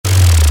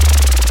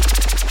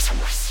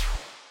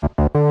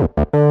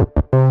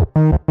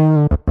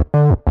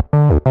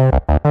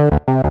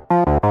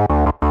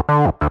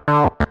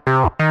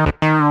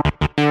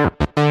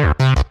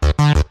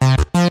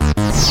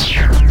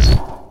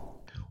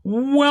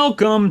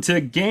Welcome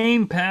to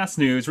Game Pass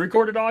News,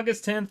 recorded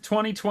August 10th,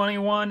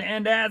 2021,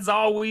 and as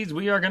always,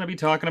 we are going to be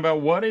talking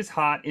about what is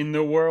hot in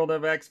the world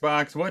of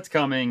Xbox, what's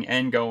coming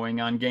and going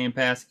on Game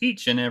Pass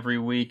each and every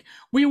week.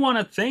 We want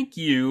to thank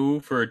you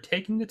for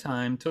taking the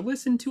time to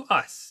listen to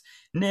us,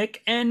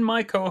 Nick, and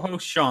my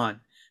co-host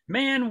Sean.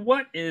 Man,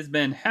 what has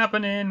been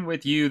happening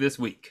with you this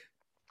week?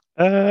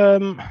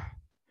 Um,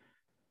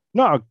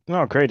 not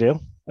a great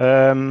deal.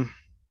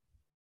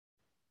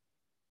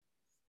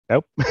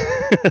 Nope.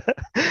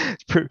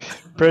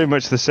 It's pretty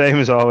much the same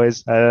as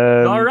always.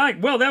 All right,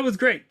 well, that was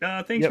great.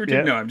 Thanks Yep, for taking.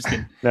 yep. No, I'm just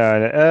kidding.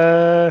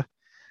 No,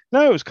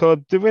 it was cool.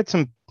 We had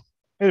some.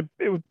 It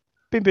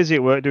been busy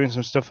at work doing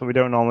some stuff that we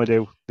don't normally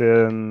do.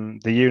 The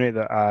unit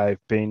that I've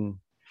been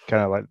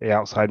kind of like the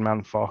outside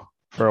man for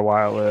a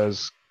while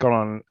has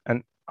gone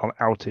on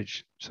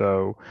outage.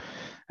 So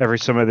every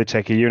summer they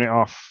take a unit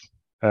off.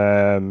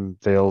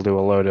 They'll do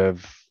a load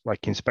of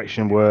like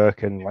inspection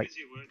work and like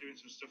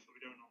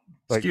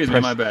Excuse me,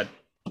 press my bad.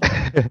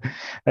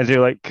 and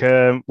do like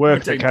No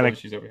work that technical kind of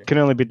issues over here. can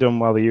only be done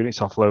while the unit's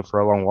offload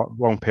for a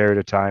long period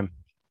of time.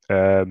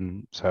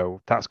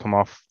 So that's come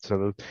off.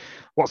 So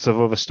lots of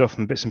other stuff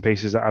and bits and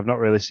pieces that I've not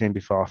really seen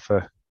before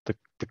for the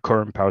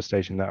current power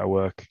station that I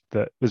work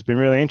that has been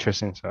really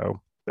interesting. So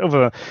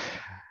other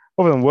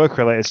than work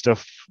related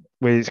stuff,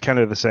 it's kind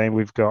of the same.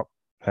 We've got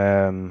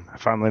a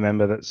family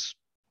member that's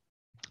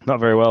not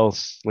very well.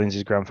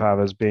 Lindsay's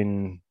grandfather's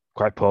been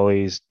quite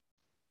poorly. He's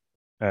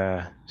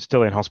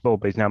still in hospital,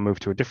 but he's now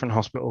moved to a different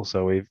hospital.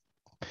 So we've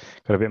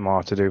got a bit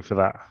more to do for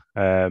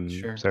that.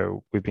 Sure.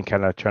 So we've been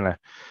kind of trying to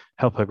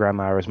help her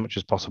grandma as much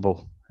as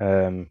possible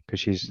because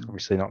she's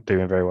obviously not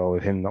doing very well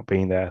with him not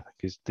being there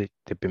because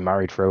they've been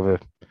married for over,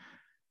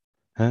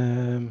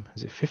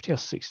 is it 50 or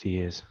 60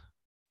 years?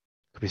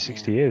 Could be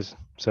 60 years.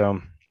 So,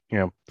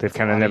 they've That's a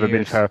kind of lot of never been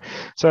years. fair.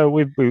 So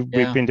we've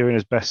Yeah. been doing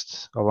his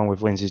best along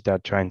with Lindsay's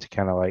dad, trying to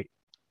kind of like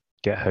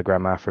get her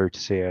grandma through to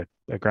see her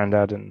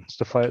granddad and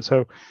stuff like that.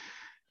 So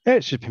yeah,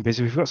 it's just been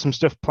busy. We've got some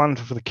stuff planned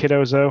for the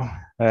kiddos though.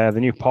 The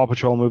new Paw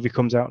Patrol movie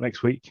comes out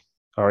next week,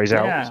 or he's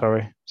out. Yeah.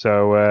 Sorry.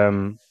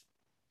 So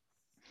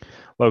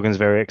Logan's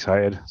very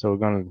excited. So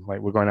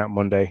we're going out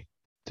Monday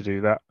to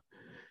do that.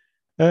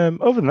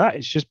 Other than that,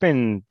 it's just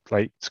been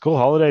like school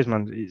holidays,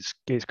 man.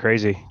 It's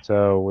crazy.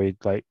 So we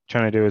like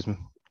trying to do is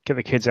get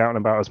the kids out and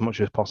about as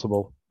much as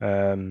possible.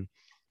 But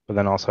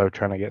then also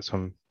trying to get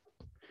some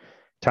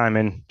time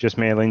in just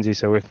me and Lindsay.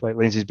 So if like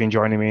Lindsay's been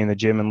joining me in the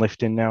gym and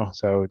lifting now,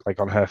 so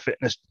like on her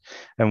fitness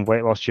and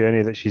weight loss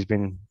journey that she's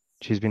been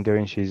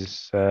doing,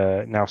 she's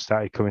now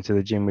started coming to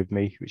the gym with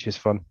me, which is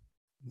fun.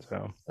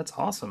 So That's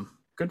awesome.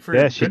 Good for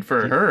yeah, good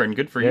for her and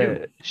good for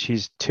you.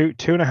 she's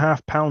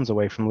 2.5 pounds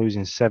away from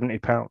losing 70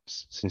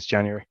 pounds since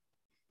January.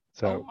 Oh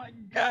So my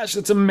gosh,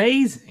 that's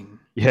amazing.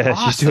 yeah,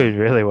 she's doing Awesome.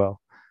 really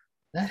well.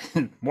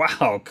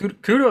 Wow,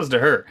 kudos to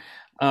her.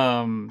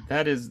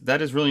 That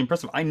is really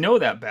impressive. I know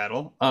that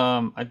battle.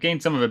 I've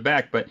gained some of it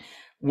back, but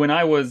when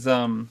I was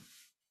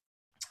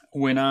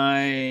when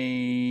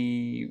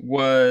I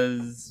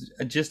was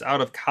just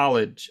out of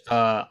college,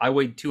 I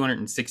weighed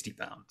 260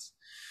 pounds.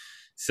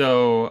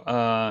 So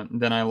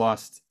then I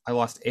lost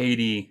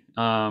 80.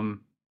 And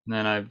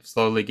then I've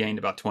slowly gained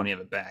about 20 of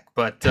it back.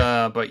 But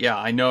yeah,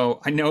 I know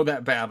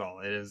that battle.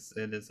 It is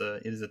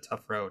a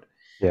tough road.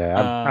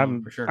 Yeah,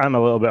 For sure. I'm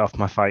a little bit off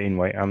my fighting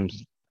weight. I'm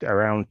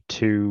around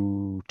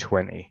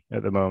 220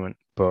 at the moment,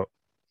 but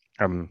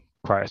I'm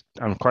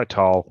quite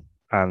tall,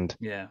 and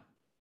Yeah.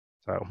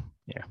 so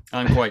yeah.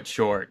 I'm quite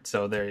short,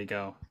 so there you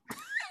go.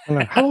 I don't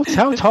know.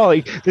 How tall are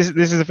you? This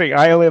is the thing.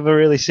 I only ever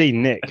really see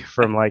Nick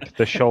from like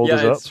the Yeah,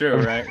 shoulders up. it's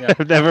true, right? Yeah.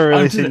 I've never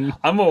really I'm just seen.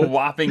 I'm a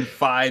whopping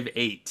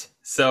 5'8".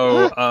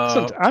 So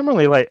I'm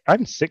only like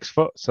I'm 6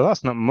 foot, so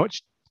that's not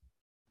much.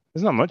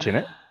 There's not much in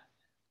it.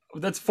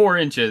 that's 4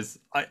 inches.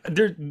 I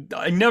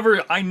never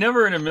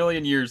in a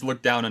million years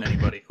looked down on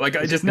anybody. Like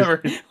I just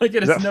never like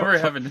it Is has that never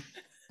happened.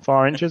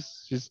 4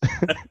 inches?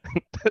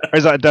 Or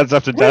is that Dad's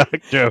After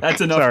Dark joke? That's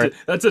enough Sorry,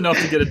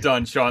 to get it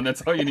done, Sean.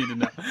 That's all you need to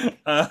know.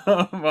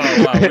 Oh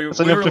wow, we, it's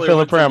we enough to really fill a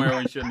went pram. somewhere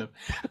we shouldn't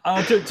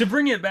have. To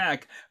bring it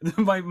back,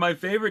 my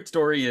favorite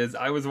story is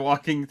I was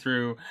walking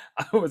through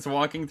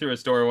a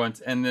store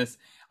once, and this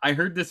I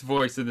heard this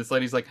voice of this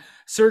lady's like,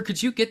 "Sir,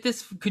 could you get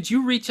this? Could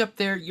you reach up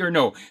there? You're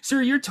no,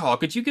 sir, you're tall.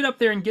 Could you get up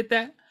there and get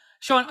that?"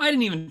 Sean, I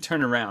didn't even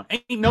turn around.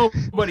 Ain't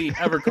nobody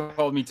ever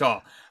called me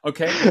tall.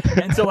 Okay,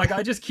 and so like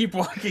I just keep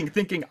walking,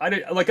 thinking I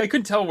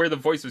couldn't tell where the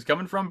voice was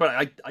coming from, but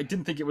I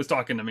didn't think it was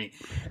talking to me.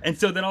 And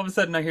so then all of a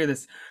sudden I hear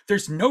this.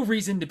 There's no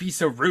reason to be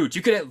so rude.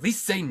 You could at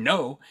least say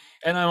no.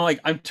 And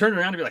I'm turning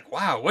around to be like,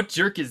 wow, what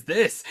jerk is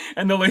this?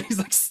 And the lady's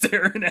like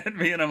staring at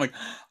me, and I'm like,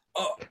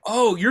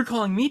 oh, you're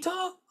calling me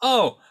tall?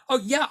 Oh,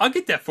 yeah, I'll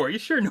get that for you.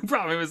 Sure, no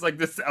problem. It was like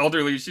this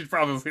elderly. She's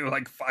probably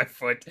like 5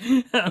 foot.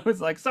 I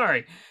was like,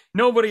 sorry,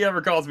 nobody ever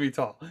calls me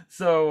tall.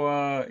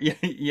 So yeah,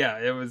 yeah,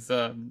 it was.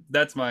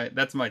 That's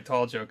my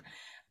tall joke.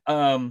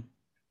 Um,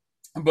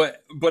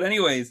 but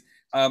anyways,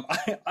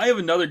 I have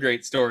another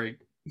great story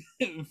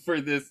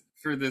for this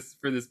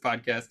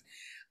podcast.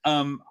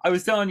 I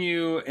was telling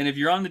you, and if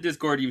you're on the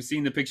Discord, you've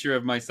seen the picture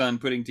of my son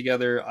putting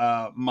together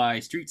my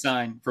street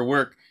sign for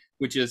work,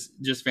 which is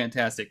just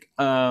fantastic.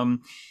 He got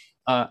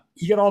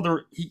all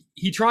the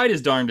he tried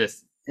his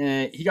darndest.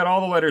 He got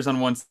all the letters on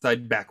one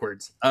side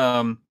backwards.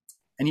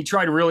 And he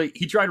tried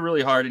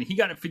really hard, and he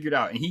got it figured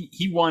out, and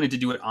he wanted to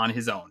do it on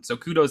his own. So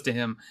kudos to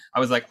him. I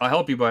was like, I'll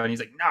help you, bud. And he's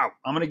like, no,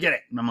 I'm gonna get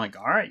it. And I'm like,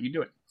 all right, you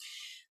do it.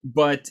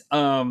 But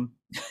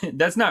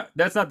that's not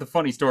the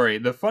funny story.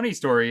 The funny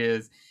story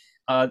is,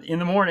 in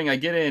the morning I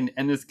get in,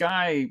 and this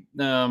guy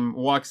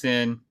walks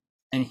in,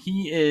 and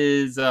he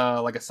is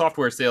like a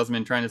software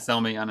salesman trying to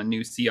sell me on a new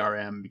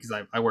CRM because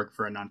I work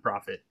for a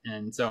nonprofit,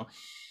 and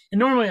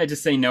normally I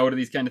just say no to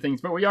these kind of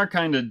things, but we are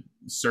kind of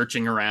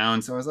searching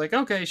around. So I was like,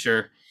 okay,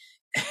 sure.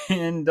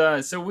 And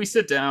so we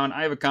sit down.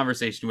 I have a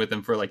conversation with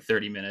him for like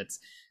 30 minutes.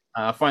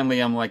 Finally,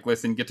 I'm like,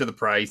 listen, get to the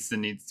price,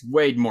 and it's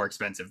way more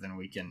expensive than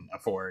we can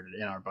afford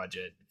in our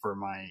budget for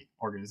my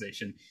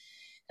organization.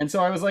 And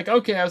so I was like,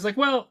 okay. I was like,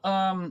 well,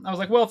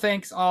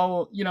 thanks.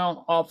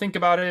 I'll think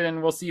about it,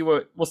 and we'll see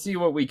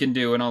what we can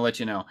do, and I'll let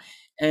you know.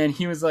 And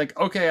he was like,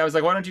 okay. I was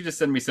like, why don't you just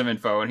send me some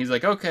info? And he's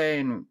like, okay.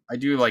 And I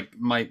do like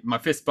my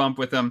fist bump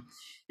with him,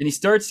 and he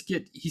starts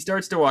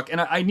to walk. And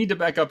I need to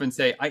back up and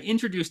say I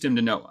introduced him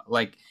to Noah.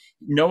 Like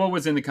Noah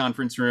was in the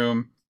conference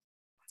room.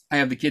 I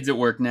have the kids at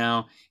work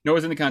now.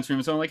 Noah's in the conference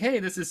room. So I'm like, hey,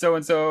 this is so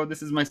and so.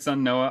 This is my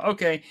son, Noah.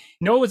 Okay.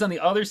 Noah was on the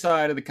other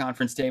side of the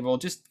conference table,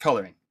 just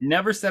coloring.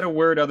 Never said a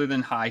word other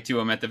than hi to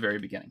him at the very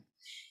beginning.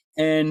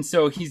 And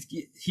so he's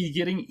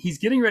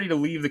getting ready to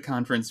leave the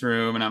conference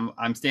room, and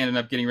I'm standing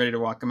up getting ready to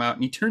walk him out,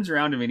 and he turns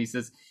around to me and he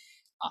says,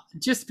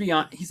 just be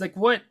on. He's like,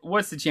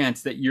 what's the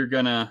chance that you're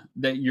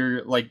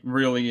like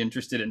really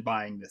interested in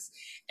buying this?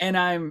 And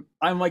I'm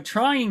like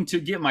trying to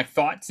get my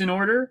thoughts in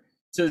order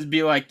to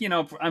be like,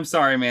 I'm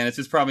sorry, man, it's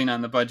just probably not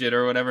in the budget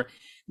or whatever.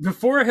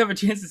 Before I have a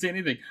chance to say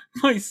anything,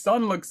 my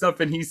son looks up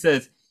and he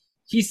said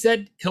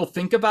he'll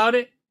think about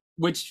it,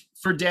 which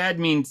for dad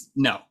means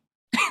no.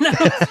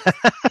 I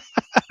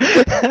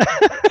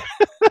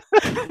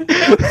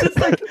was just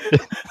like,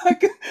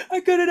 I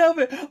couldn't help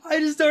it. I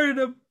just started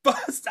to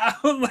bust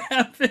out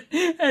laughing,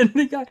 and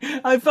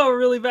I felt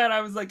really bad.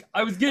 I was like,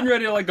 I was getting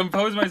ready to like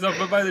compose myself,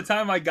 but by the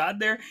time I got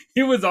there,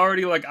 he was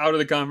already like out of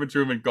the conference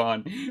room and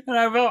gone. And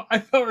I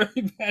felt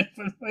really bad,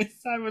 but my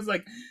son was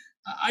like,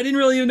 I didn't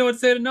really even know what to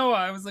say to Noah.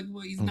 I was like,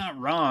 well, he's not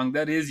wrong.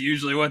 That is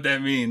usually what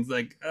that means.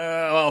 Like,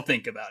 I'll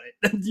think about it.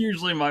 That's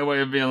usually my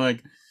way of being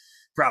like,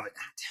 probably not.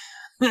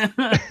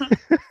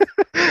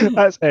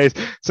 That's ace.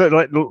 So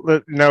like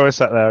Noah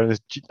sat there, and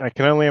I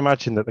can only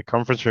imagine that the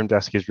conference room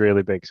desk is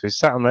really big. So he's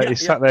sat on there.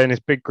 He's sat there in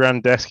his big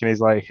grand desk, and he's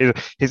like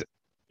his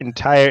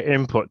entire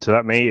input to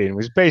that meeting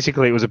was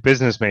basically it was a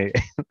business meeting.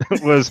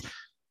 It was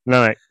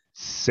no,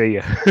 see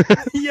ya.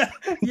 yeah,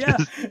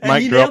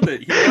 and he nailed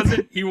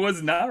it. He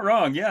was not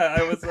wrong. Yeah,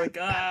 I was like,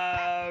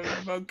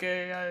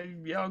 okay,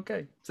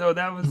 okay. So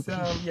that was,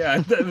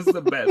 that was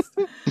the best.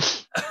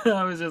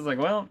 I was just like,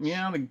 well,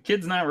 the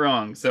kid's not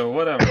wrong, so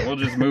whatever. We'll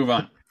just move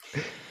on.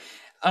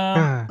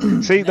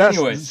 See,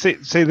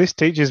 this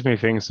teaches me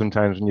things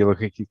sometimes when you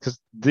look at because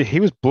he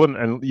was blunt,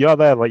 and you're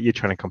there like you're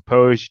trying to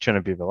compose, you're trying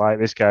to be polite.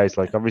 This guy's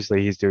like,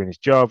 obviously he's doing his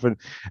job, and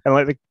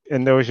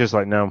there was just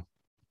like, no.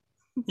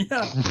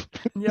 Yeah,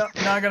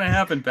 not gonna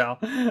happen, pal.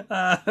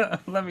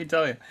 Let me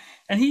tell you.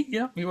 And he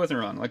wasn't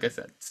wrong, like I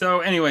said. So,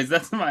 anyways,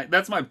 that's my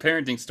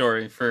parenting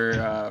story for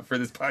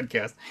this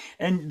podcast,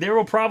 and there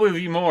will probably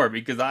be more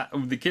because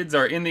the kids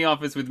are in the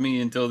office with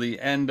me until the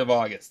end of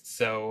August.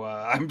 So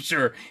I'm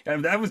sure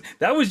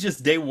that was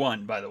just day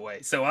one, by the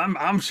way. So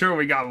I'm sure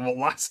we got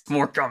lots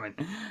more coming.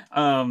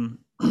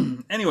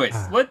 Anyways,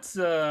 let's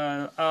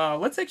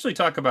actually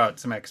talk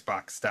about some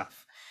Xbox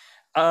stuff.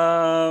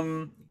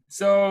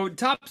 So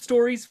top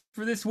stories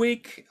for this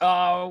week.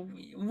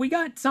 We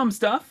got some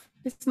stuff.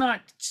 It's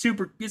not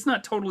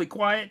totally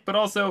quiet, but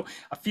also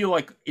I feel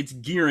like it's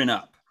gearing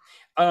up.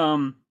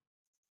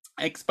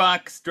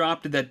 Xbox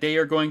dropped that they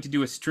are going to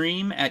do a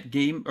stream at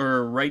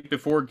right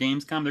before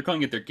Gamescom. They're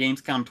calling it their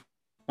Gamescom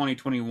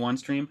 2021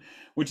 stream,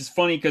 which is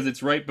funny because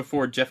it's right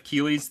before Jeff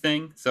Keighley's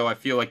thing. So I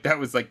feel like that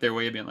was like their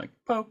way of being like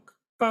poke.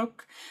 So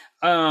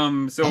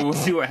we'll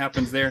see what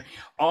happens there.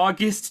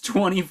 August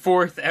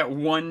 24th at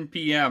 1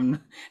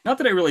 p.m. Not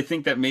that I really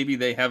think that maybe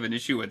they have an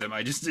issue with them.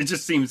 It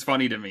just seems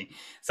funny to me.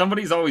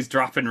 Somebody's always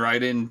dropping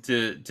right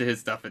into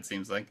his stuff, it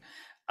seems like.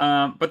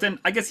 But then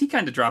I guess he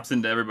kind of drops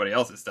into everybody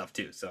else's stuff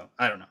too. So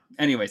I don't know.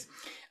 Anyways,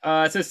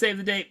 so save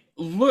the date.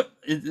 Look,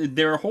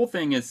 their whole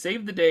thing is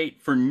save the date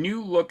for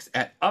new looks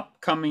at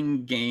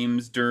upcoming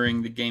games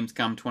during the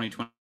Gamescom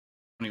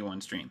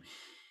 2021 stream.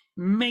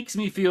 Makes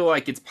me feel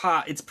like it's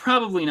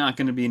probably not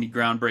going to be any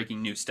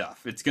groundbreaking new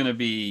stuff. It's going to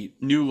be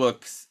new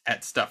looks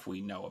at stuff we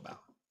know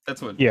about.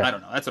 That's what I don't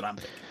know. That's what I'm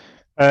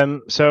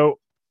thinking. So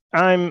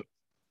I'm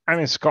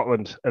in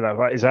Scotland.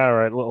 That is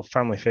our little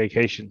family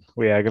vacation.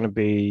 We are going to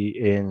be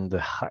in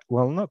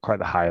not quite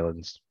the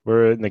Highlands.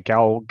 We're in the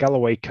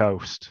Galloway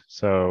coast.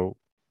 So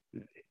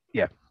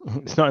Yeah,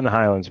 it's not in the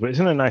Highlands, but it's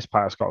in a nice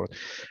part of Scotland.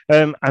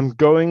 I'm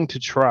going to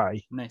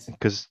try Nice.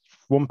 because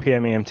 1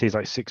 p.m. EMT is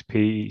like 6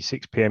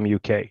 p.m.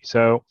 UK.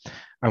 So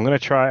I'm going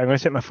to try. I'm going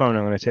to take my phone.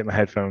 I'm going to take my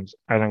headphones,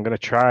 and I'm going to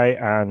try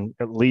and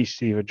at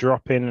least either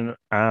drop in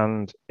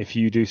and if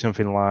you do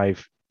something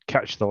live,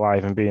 catch the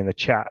live and be in the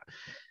chat.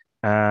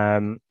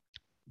 Um,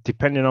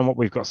 Depending on what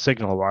we've got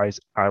signal wise,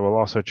 I will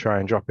also try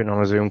and drop in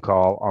on a Zoom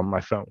call on my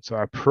phone. So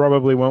I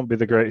probably won't be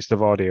the greatest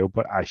of audio,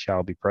 but I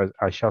shall be present.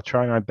 I shall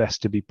try my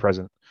best to be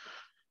present.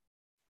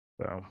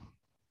 So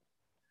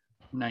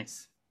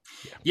Nice.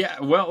 yeah, Yeah,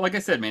 well, like I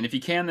said, man, if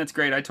you can, that's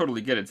great. I totally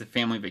get it. It's a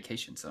family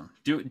vacation, so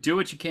do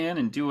what you can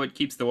and do what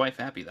keeps the wife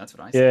happy. That's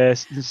what I say. yeah.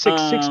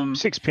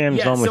 6 p.m. is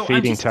Yeah. normally So I'm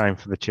feeding just time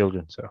for the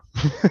children. So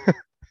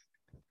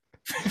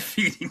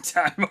feeding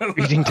time.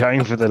 feeding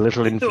time for the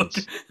little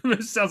infants.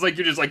 It sounds like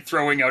you're just like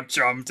throwing out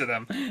chum to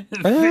them.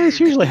 It's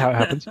usually how it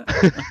happens.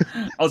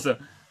 Also,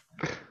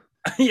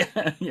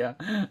 yeah, yeah.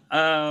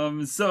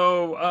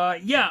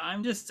 Yeah,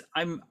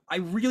 I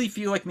really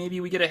feel like maybe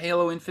we get a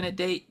Halo Infinite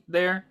date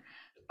there.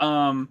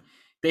 Um,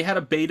 they had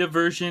a beta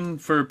version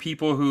for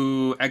people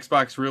who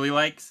Xbox really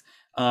likes.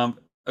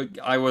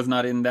 I was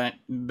not in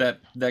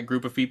that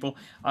group of people,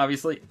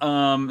 obviously.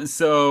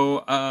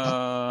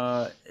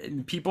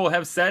 People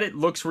have said it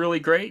looks really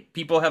great.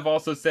 People have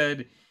also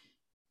said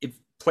it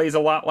plays a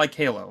lot like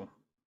Halo.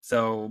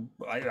 So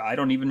I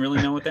don't even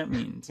really know what that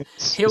means.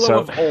 Halo So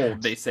of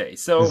old, they say.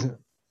 So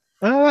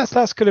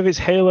that's good if it's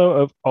Halo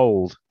of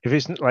old. If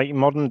it's like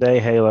modern day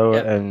Halo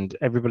yeah. and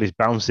everybody's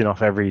bouncing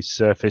off every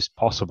surface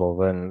possible,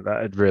 then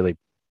that'd really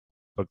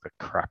bug the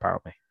crap out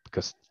of me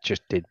because it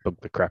just did bug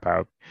the crap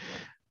out.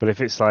 But if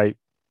it's like,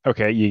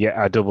 okay, you get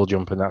a double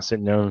jump and that's it,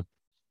 no,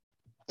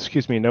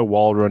 excuse me, no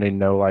wall running,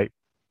 no like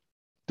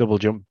double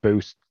jump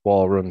boost,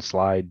 wall run,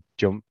 slide,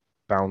 jump,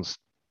 bounce,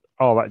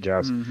 all that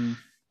jazz, Mm-hmm.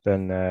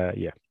 then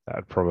yeah,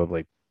 that'd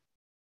probably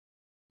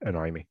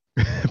annoy me,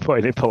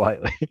 putting it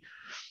politely.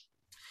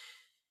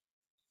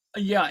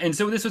 Yeah, and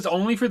so this was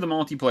only for the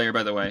multiplayer,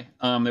 by the way.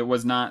 It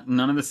was not.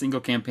 None of the single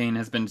campaign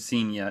has been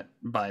seen yet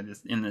by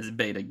this in this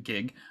beta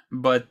gig.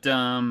 But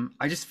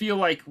I just feel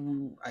like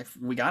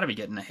we got to be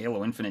getting a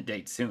Halo Infinite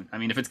date soon. I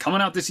mean, if it's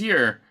coming out this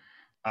year,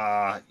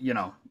 I don't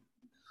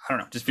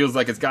know. Just feels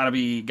like it's got to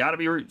be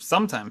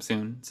sometime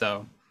soon.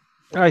 So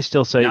I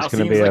still say now it's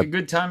going to seems be like a a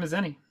good time as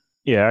any.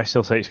 yeah. I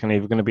still say it's going to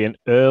either going to be an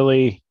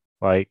early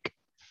like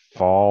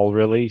fall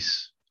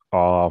release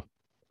or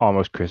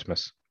almost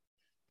Christmas.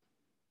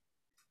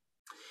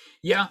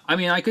 Yeah, I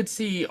mean, I could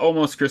see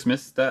almost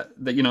Christmas. That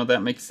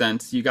makes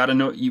sense. You got to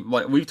know.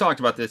 Like we've talked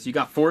about this. You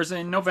got Forza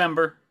in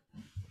November.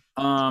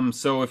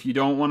 So if you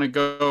don't want to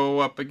go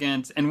up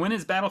against, and when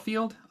is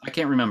Battlefield? I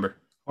can't remember.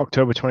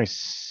 October 20,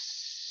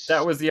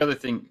 That was the other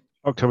thing.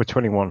 October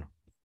 21,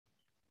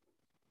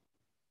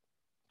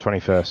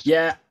 21st.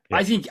 Yeah, Yeah.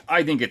 I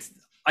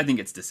think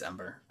it's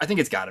December. I think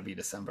it's got to be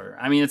December.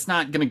 I mean, it's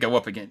not going to go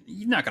up again.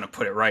 You're not going to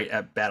put it right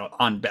at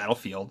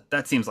Battlefield.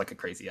 That seems like a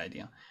crazy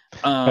idea.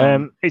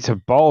 It's a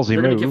ballsy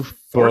They're going to give move,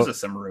 Forza but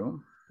some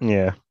room.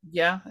 yeah,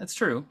 Yeah, that's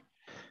true.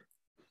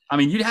 I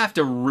mean, you'd have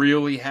to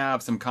really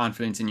have some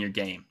confidence in your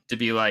game to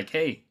be like,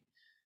 hey,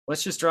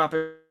 let's just drop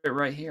it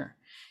right here.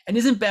 And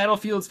isn't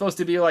Battlefield supposed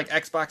to be like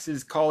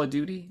Xbox's Call of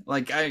Duty?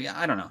 Like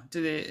I don't know.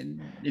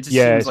 It just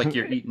yeah, seems like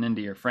you're eating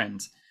into your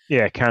friends.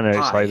 yeah, kind of.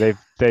 It's like Pie.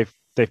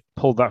 they've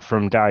pulled that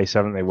from Dice,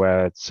 haven't they?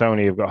 Where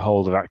Sony have got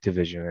hold of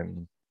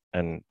Activision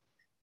and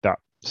that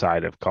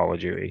side of Call of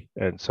Duty,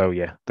 and so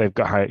yeah, they've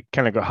got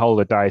kind of got hold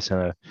of Dice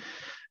and are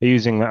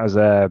using that as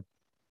their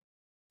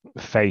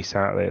face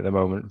out there at the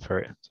moment for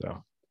it.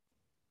 So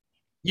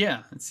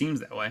Yeah, it seems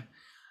that way.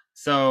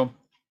 So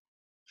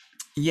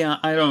yeah,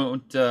 I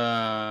don't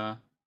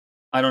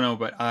know,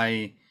 but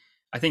I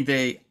think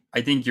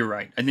you're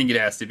right. I think it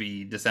has to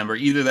be December.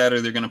 Either that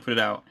or they're gonna put it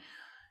out.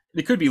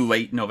 It could be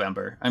late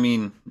November. I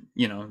mean,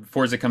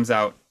 Forza comes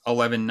out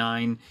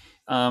 11/9.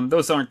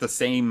 Those aren't the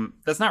same.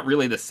 That's not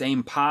really the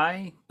same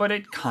pie, but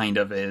it kind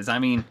of is. I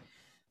mean,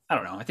 I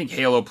don't know. I think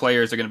Halo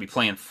players are going to be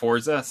playing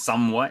Forza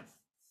somewhat,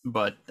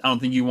 but I don't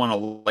think you want to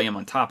lay them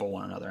on top of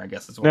one another. I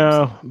guess is what I'm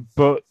no, saying.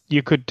 but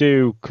you could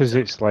do because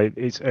So,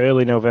 it's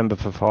early November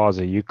for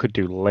Forza. You could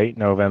do late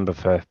November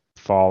for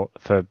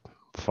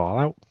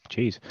Fallout.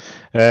 Jeez,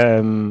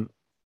 um,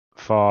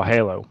 for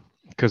Halo.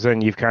 Because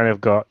then you've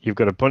got you've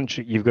got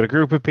a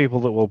group of people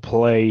that will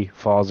play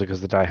Forza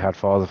because they're diehard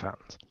Forza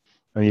fans,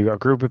 and you've got a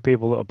group of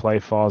people that will play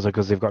Forza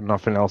because they've got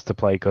nothing else to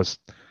play because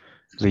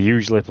they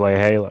usually play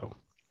Halo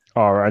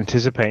or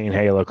anticipating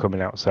Halo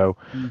coming out. So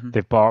mhm.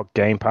 they've bought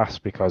Game Pass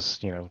because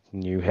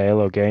new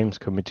Halo games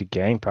coming to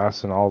Game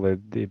Pass and all the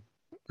Mhm.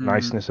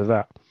 niceness of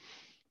that.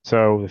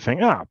 So they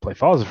think, I'll play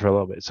Forza for a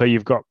little bit. So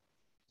you've got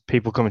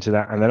people coming to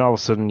that, and then all of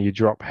a sudden you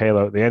drop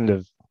Halo at the end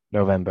of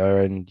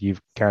November, and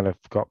you've kind of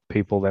got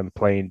people then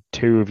playing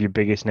two of your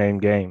biggest name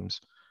games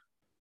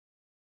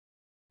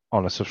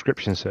on a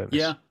subscription service.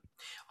 Yeah.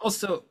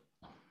 Also,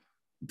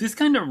 this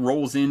kind of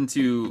rolls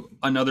into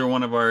another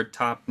one of our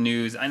top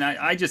news, and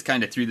I just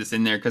kind of threw this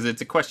in there because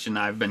it's a question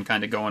I've been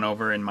kind of going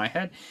over in my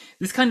head.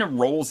 This kind of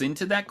rolls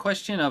into that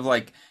question of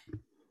like,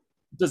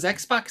 does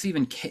Xbox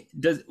even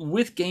does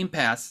with Game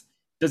Pass?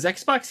 Does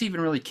Xbox even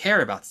really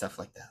care about stuff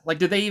like that? Like,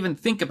 do they even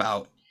think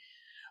about?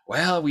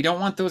 Well, we don't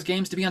want those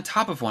games to be on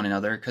top of one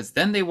another because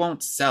then they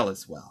won't sell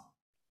as well.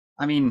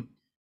 I mean,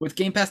 with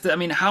Game Pass, I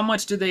mean, how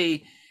much do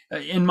they?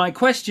 And my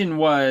question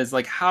was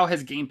like, how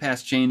has Game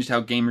Pass changed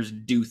how gamers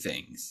do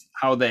things,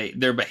 how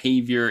their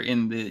behavior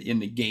in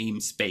the game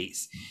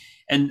space?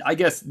 And I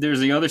guess there's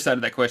the other side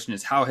of that question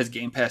is how has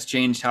Game Pass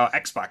changed how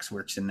Xbox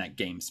works in that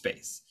game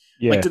space?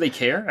 Like, Yeah. do they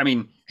care? I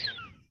mean,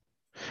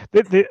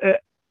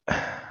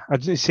 I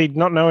just see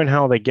not knowing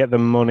how they get the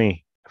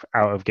money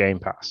out of Game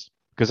Pass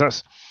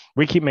because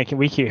we keep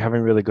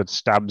having really good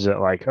stabs at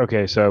like,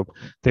 okay, so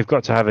they've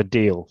got to have a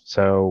deal.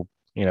 So,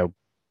 you know,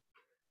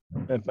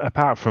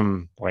 apart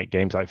from like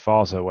games like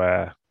Forza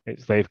where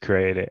they've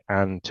created it,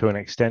 and to an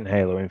extent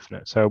Halo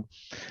Infinite. So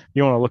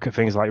you want to look at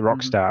things like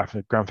Rockstar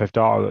for Grand Theft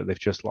Auto that they've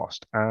just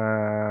lost,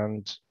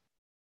 and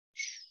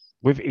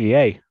with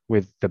EA,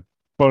 with the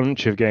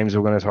bunch of games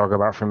we're going to talk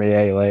about from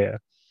EA later,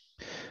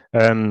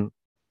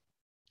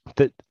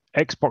 that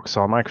Xbox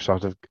or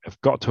Microsoft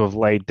have got to have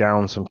laid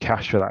down some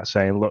cash for that,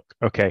 saying, look,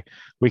 okay,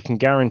 we can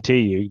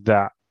guarantee you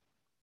that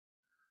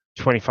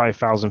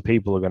 25,000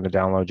 people are going to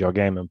download your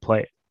game and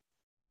play it.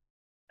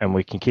 And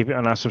we can keep it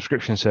on our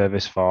subscription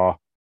service for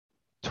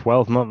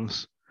 12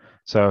 months.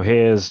 So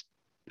here's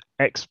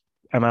X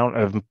amount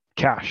of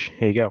cash.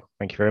 Here you go.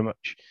 Thank you very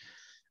much.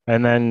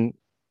 And then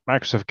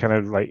Microsoft kind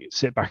of like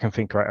sit back and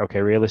think, right,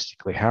 okay,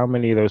 realistically, how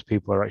many of those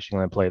people are actually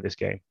going to play this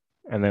game?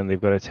 And then they've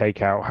got to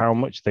take out how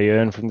much they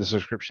earn from the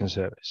subscription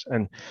service.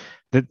 And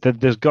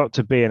there's got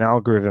to be an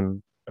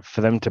algorithm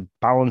for them to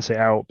balance it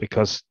out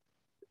because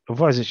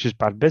otherwise it's just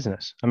bad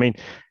business. I mean,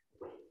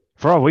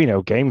 for all we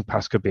know, Game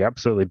Pass could be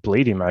absolutely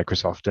bleeding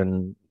Microsoft,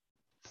 and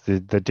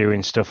they're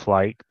doing stuff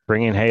like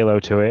bringing Halo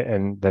to it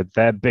and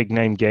their big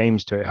name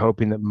games to it,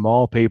 hoping that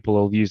more people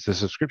will use the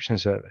subscription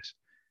service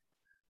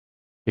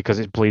because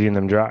it's bleeding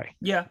them dry.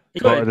 yeah,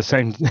 but at the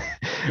same,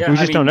 we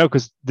just don't know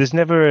because there's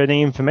never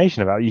any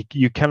information about it.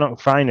 You cannot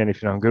find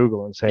anything on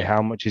Google and say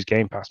how much is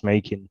Game Pass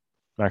making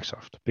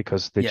Microsoft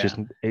because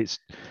it's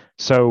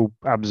so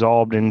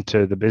absorbed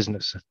into the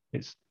business.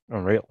 It's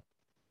unreal.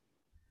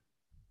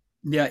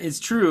 Yeah, it's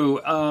true.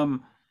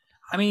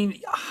 I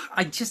mean,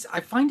 I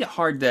find it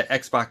hard that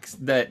Xbox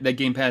that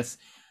Game Pass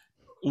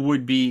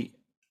would be.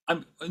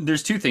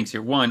 There's two things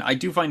here. One, I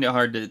do find it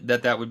hard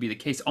that would be the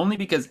case, only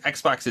because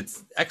Xbox,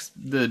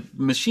 the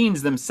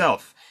machines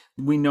themselves.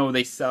 We know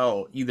they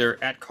sell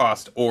either at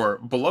cost or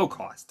below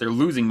cost. They're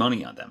losing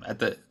money on them at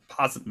the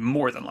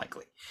more than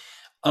likely.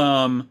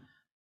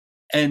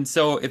 And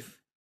so if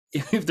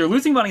they're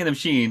losing money on the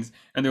machines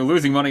and they're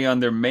losing money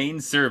on their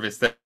main service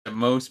that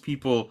most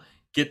people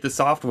get the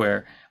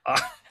software.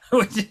 I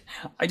don't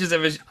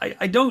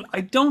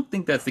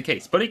think that's the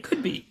case, but it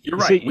could be. You're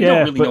right. We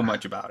don't really know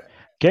much about it.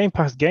 Game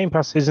Pass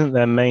isn't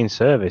their main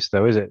service,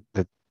 though, is it?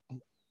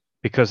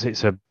 Because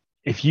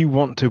if you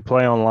want to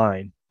play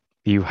online,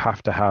 you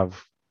have to have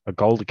a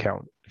gold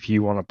account. If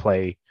you want to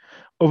play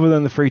other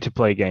than the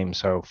free-to-play games,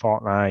 so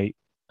Fortnite,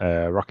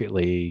 Rocket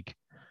League,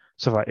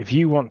 stuff like. If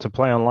you want to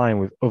play online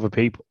with other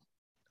people,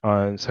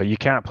 so you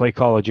can't play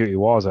Call of Duty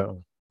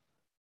Warzone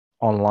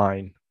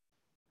online.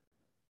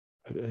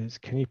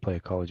 Can you play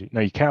Call of Duty?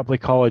 No, you can't play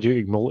Call of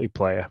Duty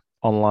multiplayer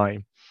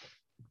online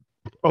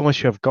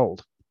unless you have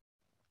gold,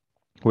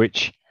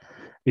 which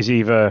is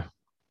either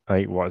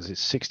like what is it,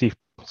 £60,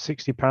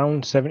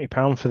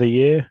 £70 for the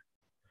year,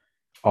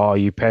 or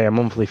you pay a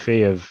monthly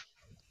fee of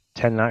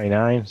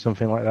 $10.99,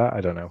 something like that.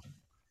 I don't know.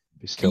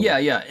 It's still...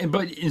 Yeah,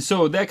 but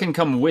so that can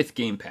come with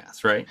Game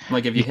Pass, right?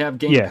 Like if you have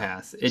Game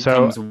Pass, it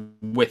comes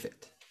with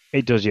it.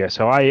 It does, yeah.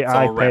 So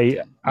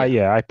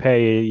I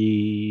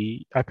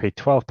pay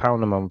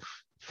 £12 a month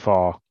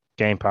for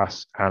Game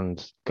Pass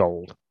and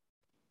Gold,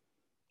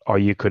 or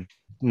you could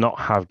not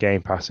have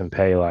Game Pass and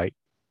pay like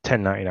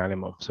 $10.99 a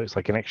month. So it's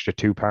like an extra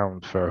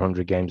 £2 for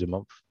 100 games a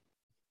month.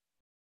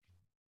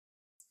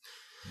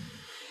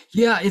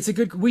 Yeah, it's a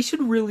good. We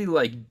should really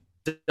like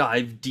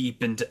dive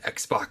deep into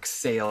Xbox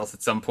sales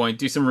at some point.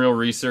 Do some real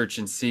research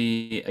and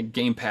see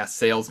Game Pass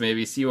sales.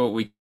 Maybe see what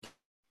we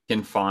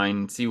can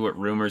find, see what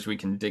rumors we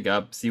can dig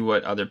up, see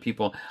what other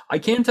people. I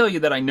can tell you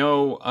that I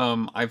know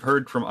I've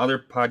heard from other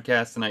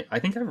podcasts, and I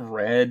think I've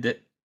read,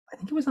 I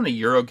think it was on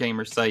the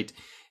Eurogamer site,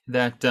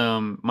 that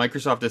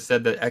Microsoft has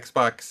said that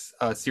Xbox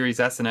Series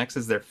S and X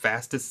is their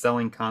fastest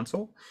selling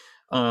console.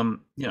 For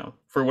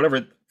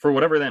whatever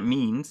that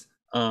means.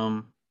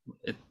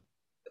 It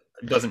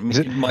doesn't mean,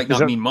 it might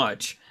not mean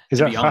much. Is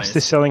that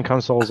fastest selling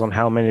consoles on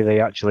how many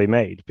they actually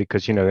made?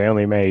 Because they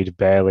only made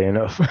barely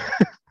enough.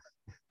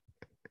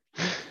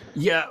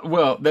 Yeah,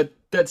 well,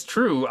 that's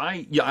true.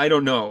 I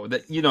don't know.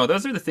 That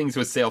those are the things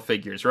with sale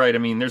figures, right? I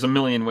mean, there's a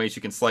million ways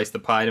you can slice the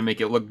pie to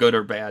make it look good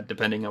or bad,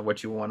 depending on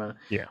what you wanna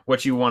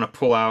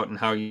pull out and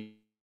how you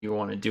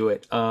want to do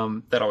it.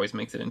 That always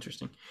makes it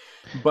interesting.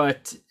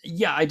 But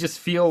yeah, I just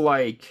feel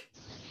like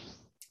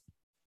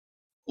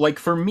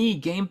for me,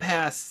 Game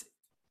Pass.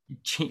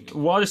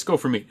 Well, I'll just go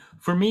for me.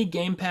 For me,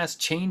 Game Pass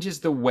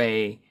changes the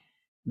way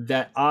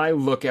that I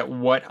look at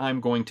what I'm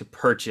going to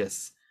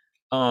purchase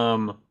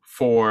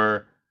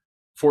for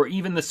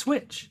even the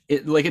Switch.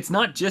 It's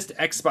not just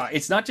Xbox.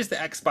 It's not just the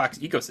Xbox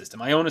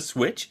ecosystem. I own a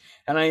Switch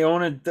and I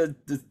own an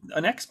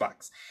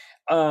Xbox.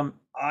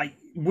 I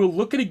will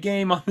look at a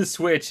game on the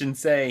Switch and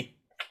say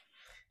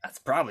that's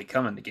probably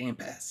coming to Game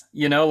Pass.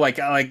 Like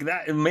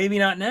that. Maybe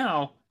not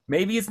now.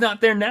 Maybe it's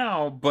not there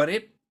now, but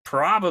it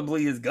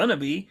probably is gonna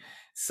be.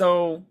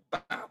 So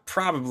I'll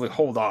probably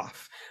hold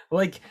off.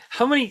 Like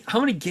how many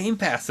Game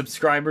Pass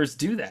subscribers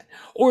do that?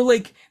 Or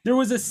like there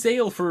was a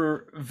sale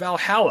for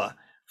Valhalla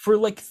for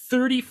like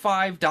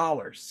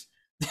 $35.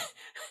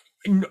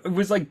 It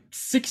was like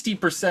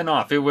 60%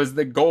 off. It was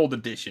the gold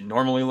edition,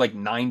 normally like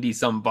 90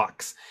 some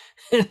bucks.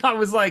 And I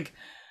was like,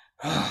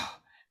 oh,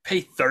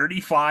 pay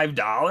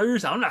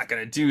 $35? I'm not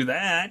gonna do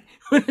that.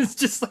 It's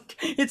just like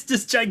it's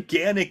this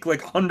gigantic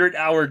like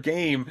 100-hour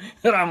game.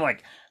 And I'm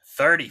like,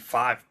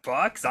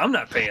 $35? I'm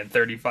not paying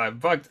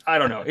 $35. I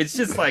don't know. It's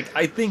just like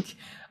I think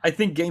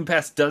Game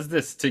Pass does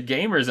this to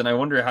gamers, and I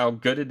wonder how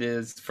good it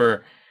is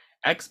for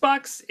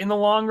Xbox in the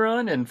long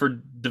run and for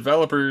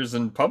developers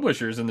and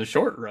publishers in the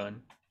short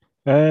run.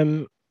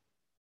 Um,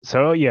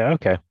 so yeah,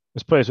 okay.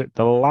 Let's put it this way.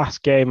 The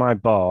last game I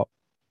bought,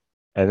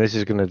 and this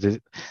is going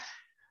to,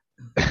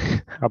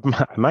 I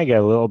might get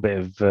a little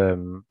bit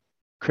of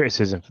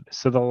criticism for this.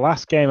 So the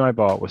last game I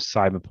bought was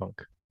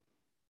Cyberpunk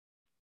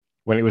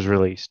when it was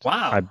released.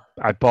 Wow.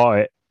 I bought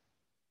it.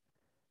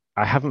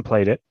 I haven't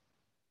played it.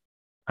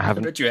 I I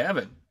haven't. bet you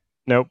haven't.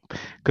 Nope,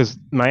 because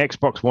my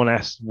Xbox One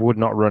S would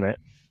not run it.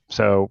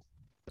 So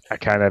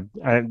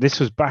this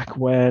was back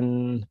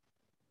when.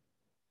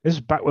 This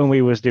is back when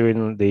we was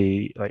doing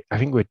the like. I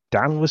think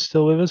Dan was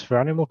still with us for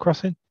Animal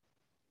Crossing.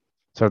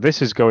 So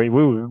this is going.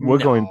 We're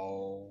going.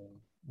 No.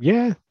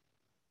 Yeah.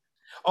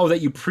 Oh,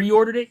 that you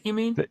pre-ordered it, you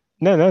mean?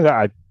 No. That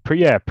I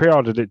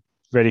pre-ordered it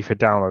ready for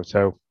download.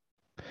 So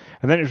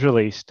and then it was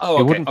released. Oh,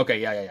 It okay. wouldn't.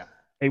 Okay, yeah.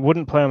 It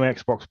wouldn't play on my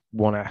Xbox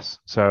One S.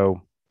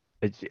 So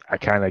I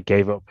kind of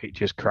gave up. It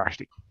just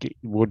crashed. It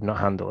would not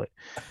handle it.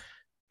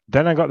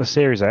 Then I got the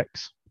Series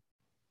X,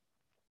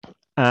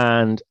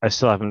 and I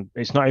still haven't.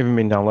 It's not even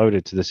been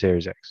downloaded to the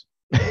Series X.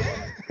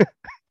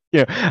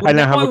 Yeah, Well, I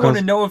now now have I a want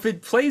to know if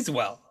it plays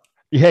well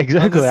Yeah, on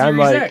the exactly. I'm Series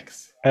like,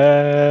 X.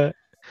 but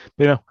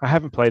I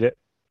haven't played it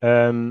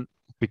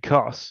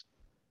because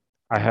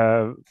I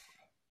have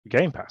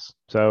Game Pass.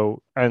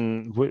 So,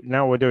 and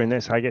now we're doing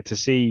this, I get to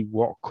see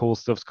what cool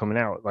stuff's coming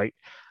out. Like,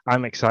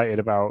 I'm excited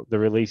about the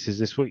releases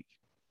this week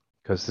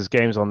because there's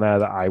games on there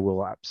that I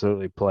will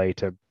absolutely play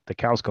to the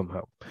cows come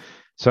home.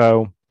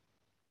 So,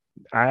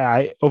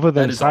 I other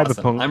than That is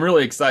awesome. Cyberpunk, I'm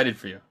really excited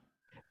for you.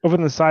 other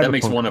than That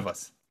makes Cyberpunk, one of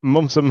us.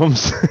 months and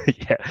months,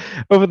 yeah,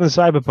 other than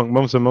Cyberpunk,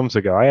 months and months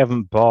ago, I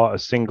haven't bought a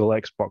single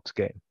Xbox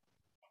game.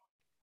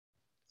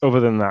 Other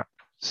than that,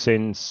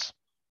 since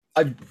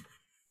I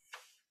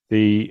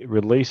the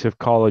release of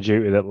Call of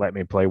Duty that let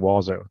me play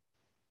Warzone.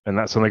 And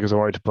that's only because I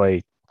wanted to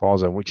play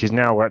Warzone, which is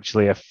now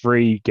actually a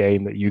free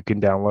game that you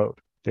can download.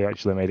 They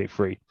actually made it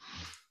free.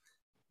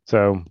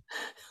 So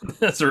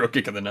That's a real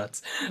kick in the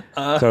nuts.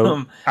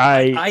 so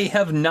I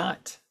have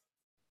not.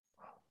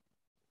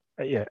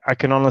 yeah, I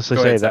can honestly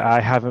Go say ahead, that Sam. I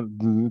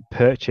haven't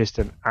purchased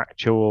an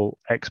actual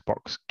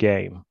Xbox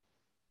game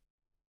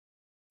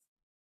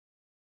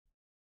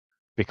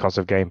because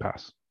of Game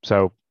Pass.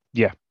 So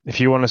yeah, if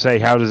you want to say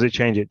how does it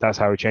change it, that's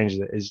how it changes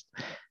it. Is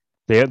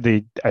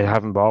the I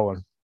haven't bought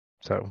one.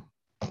 So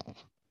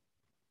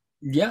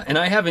Yeah, and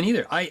I haven't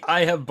either.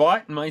 I have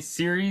bought my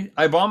series.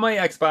 I bought my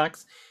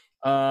Xbox.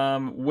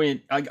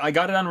 When I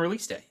got it on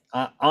release day.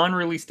 On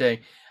release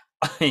day,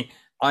 I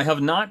I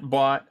have not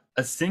bought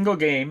a single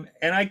game,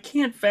 and I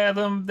can't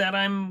fathom that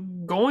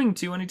I'm going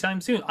to anytime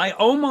soon. I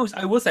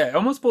will say, I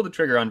almost pulled the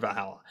trigger on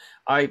Valhalla.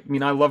 I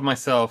mean, I love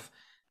myself.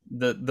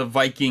 The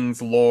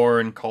Vikings lore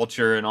and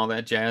culture and all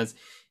that jazz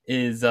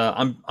is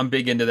I'm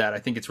big into that. I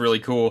think it's really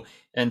cool,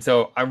 and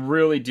so I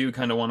really do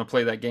kind of want to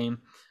play that game.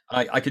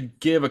 I could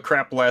give a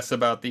crap less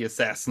about the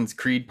Assassin's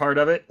Creed part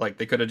of it. Like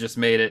they could have just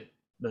made it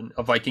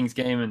a Vikings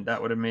game, and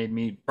that would have made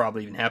me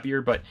probably even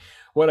happier. But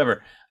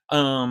whatever.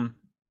 Um,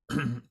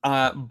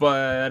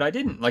 but I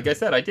didn't. Like I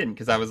said, I didn't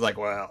because I was like,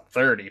 well,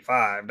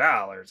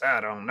 $35.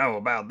 I don't know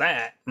about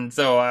that, and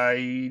so I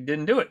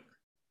didn't do it.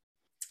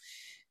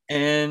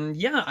 And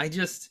yeah,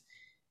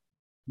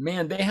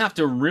 man, they have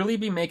to really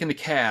be making the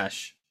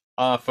cash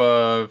off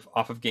of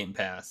Game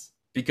Pass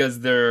because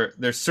they're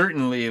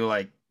certainly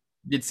like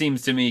it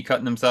seems to me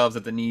cutting themselves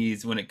at the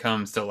knees when it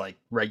comes to like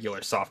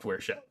regular software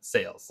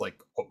sales, like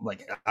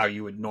how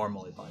you would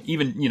normally buy,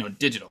 even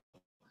digital,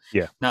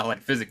 yeah. not like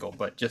physical,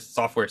 but just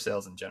software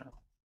sales in general.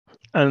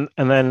 And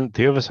then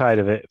the other side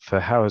of it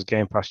for how has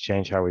Game Pass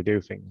changed how we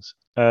do things?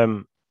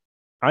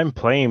 I'm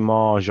playing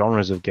more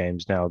genres of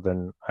games now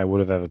than I would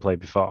have ever played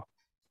before.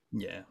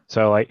 Yeah,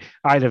 So like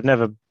I'd have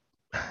never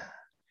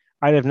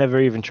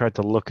even tried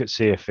to look at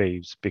Sea of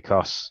Thieves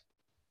because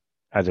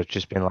I'd have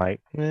just been like,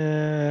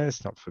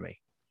 it's not for me.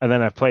 and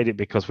then I've played it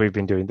because we've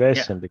been doing this,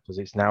 Yeah. and because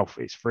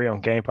it's free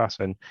on Game Pass,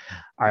 and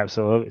I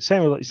absolutely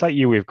same. It's like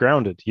you with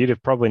Grounded. You'd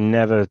have probably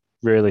never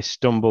really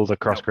stumbled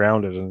across No.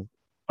 Grounded, and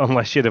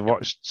unless you'd have No.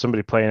 watched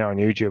somebody playing it on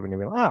YouTube, and you'd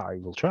be like, I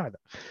will try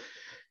that.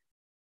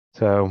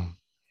 So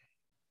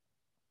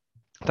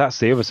that's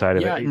the other side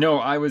of Yeah. it. No,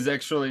 I was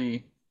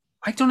actually.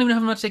 I don't even know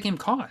how much that game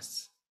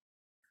costs.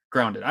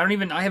 Grounded.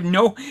 I have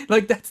no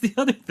like that's the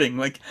other thing.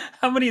 Like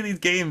how many of these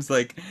games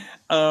like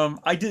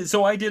I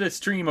did a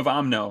stream of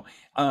Omno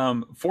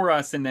for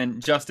us and then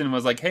Justin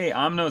was like, "Hey,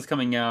 Omno's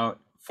coming out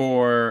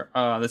for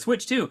the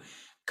Switch too.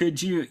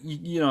 Could you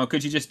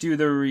just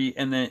do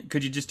and then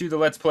could you just do the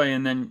Let's Play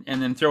and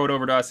then throw it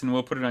over to us and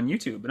we'll put it on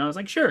YouTube?" And I was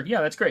like, "Sure.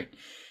 Yeah, that's great."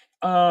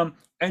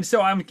 And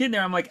so I'm getting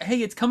there. I'm like,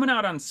 "Hey, it's coming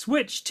out on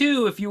Switch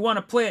too if you want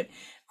to play it."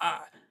 Uh,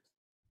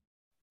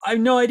 I have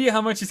no idea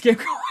how much this game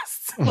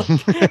costs.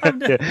 Yeah.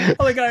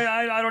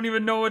 I don't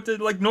even know what to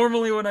like.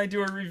 Normally, when I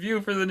do a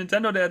review for the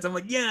Nintendo Dads, I'm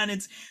like, yeah, and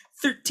it's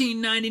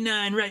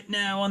 $13.99 right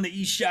now on the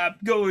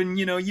eShop. Go and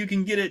you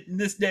can get it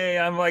this day.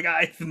 I'm like,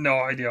 I have no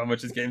idea how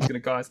much this game's gonna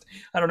cost.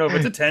 I don't know if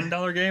it's a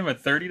 $10 game, a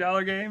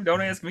 $30 game.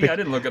 Don't ask me. I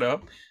didn't look it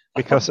up.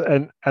 Because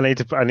and I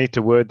need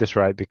to word this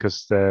right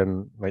because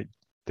like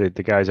the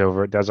guys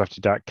over at Dads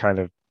After Dark kind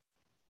of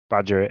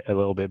badger it a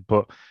little bit,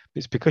 but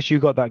it's because you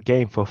got that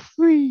game for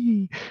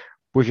free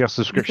with your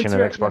subscription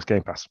That's of right. Xbox Yeah.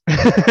 Game Pass.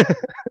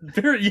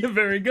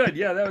 Very good.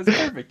 Yeah, that was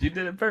perfect. You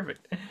did it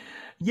perfect.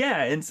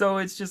 Yeah, and so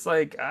it's just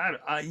like,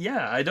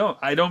 I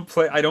don't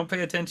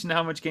pay attention to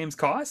how much games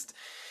cost,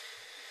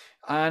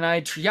 and I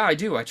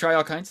do. I try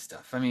all kinds of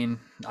stuff. I mean,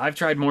 I've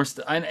tried more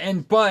stuff,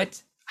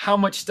 but how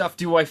much stuff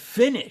do I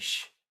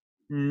finish?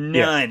 Yeah.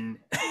 None.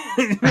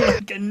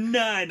 Like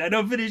none. I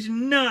don't finish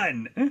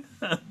none.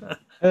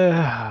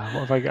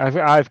 What have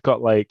I've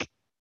got like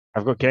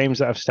I've got games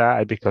that I've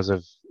started because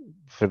of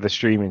for the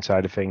streaming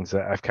side of things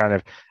that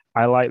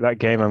I like that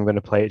game. I'm going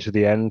to play it to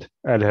the end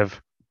and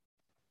have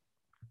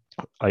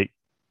like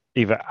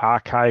either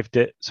archived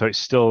it so it's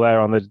still there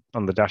on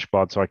the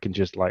dashboard so I can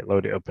just like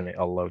load it up and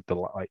it'll load the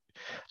like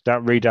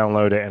don't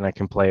re-download it and I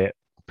can play it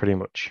pretty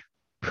much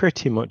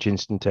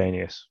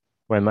instantaneous.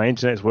 When my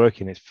internet's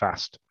working, it's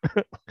fast,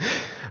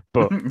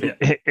 but Yeah.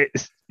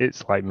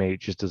 it's like me, it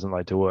just doesn't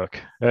like to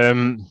work.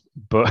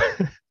 But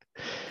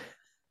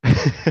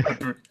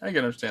I can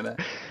understand that.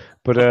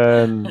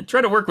 but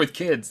Try to work with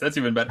kids. That's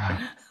even better.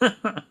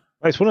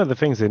 it's one of the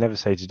things they never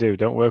say to do.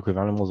 Don't work with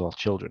animals or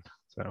children.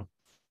 So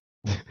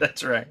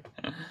That's right.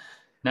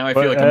 Now I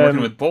feel but like I'm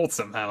working with both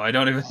somehow. I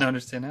don't even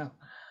understand how.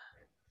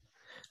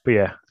 but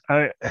yeah,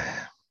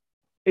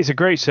 it's a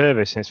great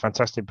service and it's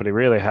fantastic. But it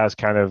really has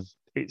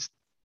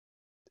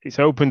it's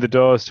opened the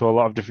doors to a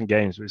lot of different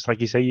games. But it's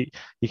like you say,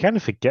 you kind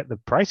of forget the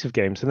price of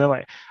games, and they're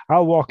like,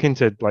 I'll walk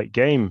into like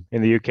Game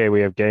in the UK.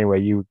 We have Game where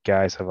you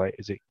guys have like,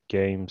 is it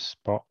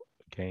GameStop.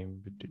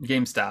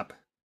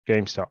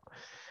 GameStop,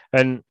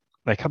 and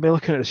like I'll be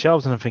looking at the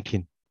shelves and I'm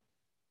thinking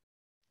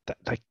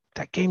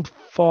that game's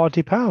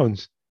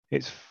 £40.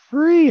 It's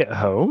free at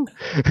home.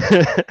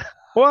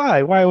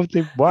 Why? Why would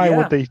they? Why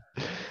would Yeah.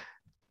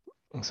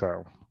 they?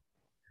 So,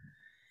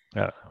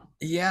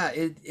 Yeah,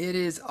 it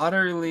is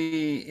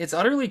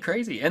utterly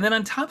crazy. And then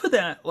on top of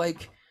that,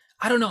 like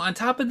I don't know, on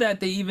top of that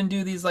they even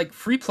do these like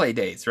free play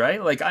days,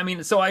 right? Like I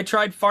mean, so I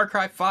tried Far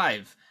Cry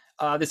 5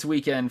 this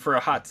weekend for a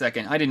hot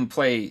second. I didn't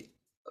play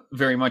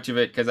very much of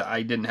it because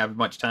I didn't have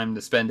much time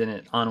to spend in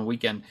it on a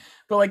weekend.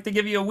 But like they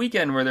give you a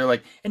weekend where they're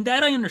like, and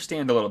that I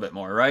understand a little bit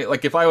more, right?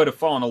 Like if I would have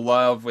fallen in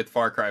love with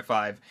Far Cry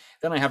 5,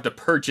 then I have to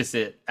purchase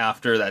it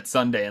after that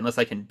Sunday unless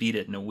I can beat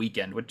it in a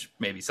weekend, which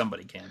maybe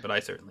somebody can, but I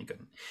certainly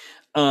couldn't.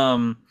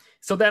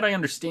 So that I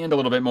understand a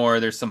little bit more.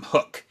 There's some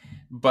hook,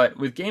 but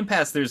with Game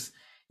Pass,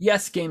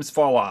 yes, games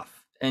fall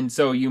off, and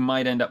so you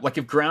might end up like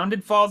if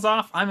Grounded falls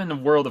off, I'm in a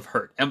world of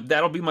hurt, and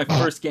that'll be my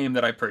first game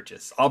that I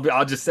purchase.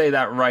 I'll just say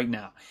that right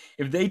now.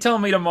 If they tell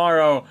me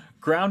tomorrow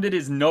Grounded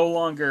is no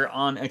longer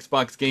on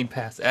Xbox Game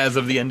Pass as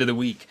of the end of the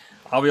week,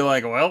 I'll be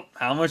like, well,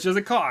 how much does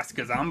it cost?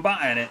 Because I'm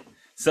buying it.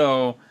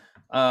 So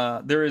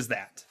there is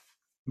that,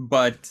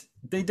 but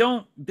they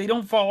don't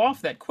fall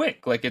off that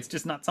quick. Like it's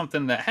just not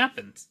something that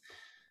happens.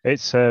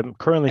 it's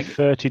currently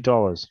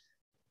 $30.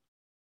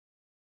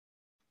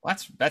 Well,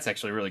 that's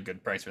actually a really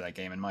good price for that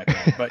game in my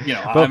opinion. But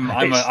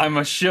Well, I'm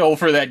a shill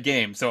for that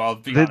game, so I'll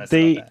be honest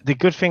the about that. the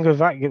good thing with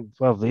that,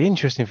 well, the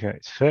interesting thing,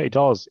 it's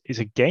 $30. It's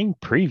a game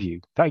preview.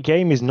 That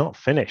game is not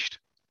finished.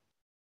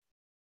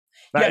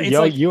 Yeah, it's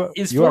like,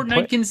 is you are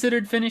Fortnite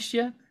considered finished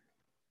yet?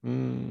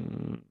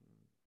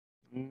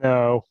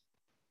 No.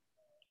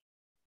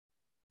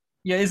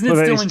 Yeah, isn't it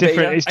But still it's in different.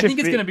 beta? It's I think it's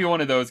different. going to be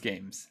one of those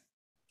games.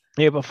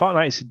 Yeah, but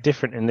Fortnite's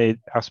different in the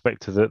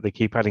aspect of that they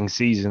keep adding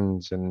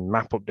seasons and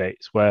map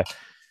updates. Where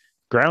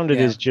Grounded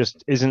Yeah. is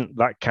just isn't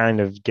that kind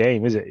of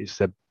game, is it? It's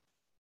a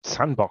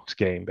sandbox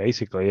game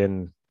basically,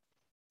 and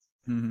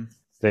Mm-hmm.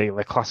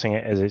 they're classing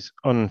it as it's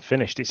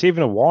unfinished. It's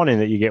even a warning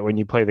that you get when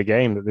you play the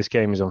game that this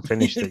game is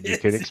unfinished, that you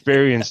could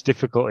experience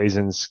difficulties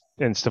and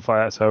stuff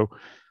like that. So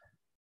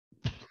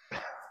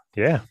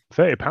Yeah,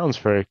 £30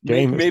 for a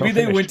game that's Maybe not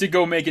they went finished. to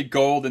go make it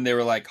gold and they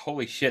were like,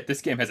 "Holy shit,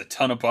 this game has a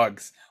ton of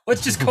bugs.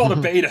 Let's just call it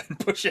a beta and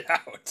push it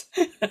out."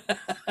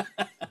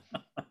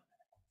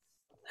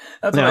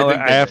 That's what I Now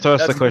think I they have did. to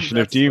ask the question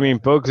of: do That's you what I mean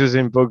think. bugs as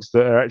in bugs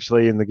that are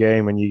actually in the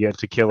game and you get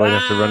to kill and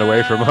have to run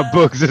away from, or Ah,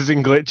 bugs as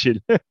in glitching?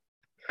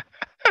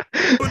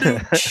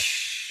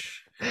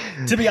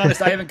 to be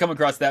honest, I haven't come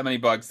across that many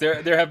bugs.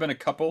 There have been a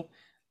couple.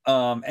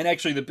 And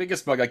actually, the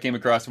biggest bug I came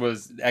across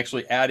was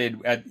actually added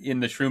in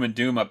the Shroom and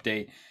Doom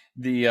update.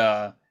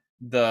 The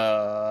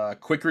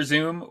quick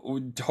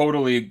resume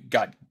totally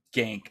got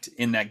ganked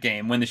in that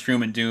game when the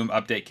Shroom and Doom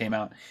update came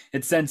out.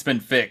 It's since been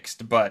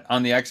fixed, but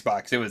on the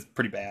Xbox, it was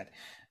pretty bad.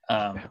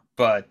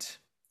 But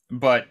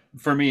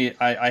for me,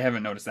 I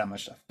haven't noticed that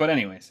much stuff. But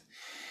anyways,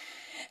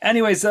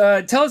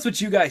 tell us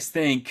what you guys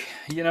think.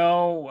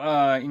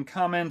 In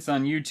comments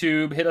on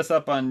YouTube, hit us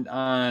up on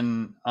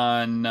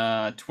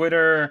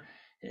Twitter,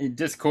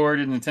 Discord,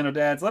 and Nintendo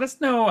Dads. Let us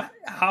know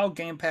how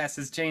Game Pass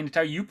has changed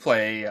how you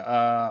play,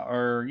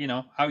 or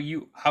how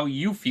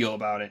you feel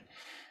about it.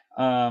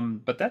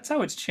 But that's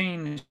how it's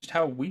changed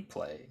how we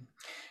play.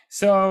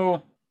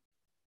 So,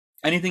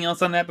 anything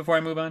else on that before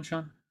I move on,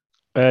 Sean?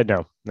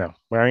 No. I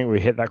think we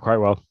hit that quite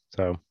well.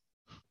 So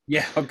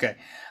Yeah, okay.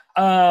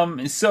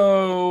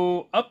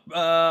 So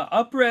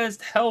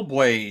Upresed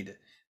Hellblade.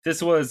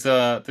 This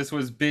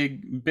was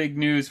big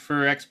news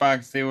for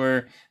Xbox.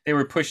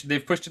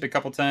 They've pushed it a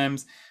couple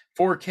times.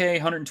 4K,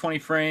 120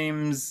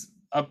 frames,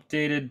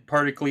 updated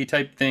particly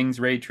type things,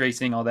 ray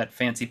tracing, all that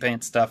fancy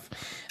pants stuff.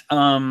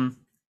 And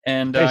you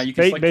can select your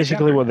basically,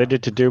 chapter what they now.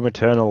 did to Doom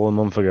Eternal a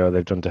month ago,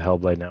 they've done to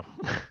Hellblade now.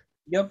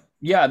 Yep.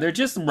 Yeah, they're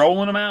just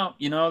rolling them out.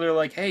 They're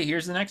like, hey,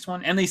 here's the next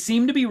one. And they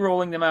seem to be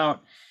rolling them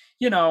out.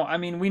 I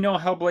mean, we know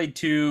Hellblade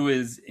 2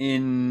 is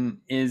in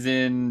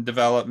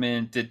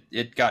development.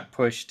 It got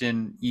pushed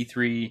in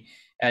E3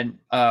 and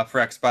for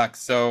Xbox.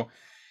 So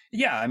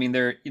yeah, I mean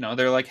they're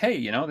like, hey,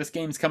 this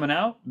game's coming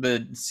out,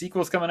 the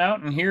sequel's coming out,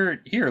 and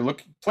here,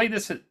 look, play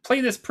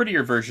this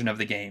prettier version of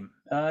the game.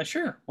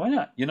 Sure, why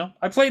not?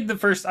 I played it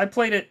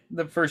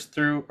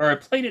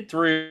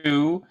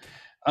through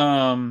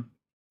um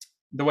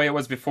the way it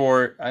was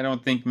before. I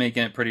don't think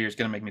making it prettier is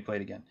going to make me play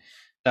it again.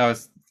 That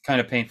was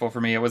kind of painful for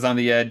me. It was on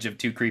the edge of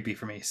too creepy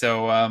for me.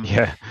 So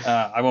Yeah.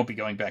 I won't be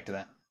going back to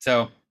that.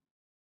 So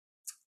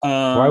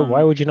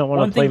Why would you not want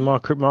one to play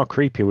thing, more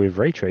creepy with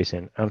ray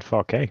tracing and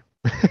 4K?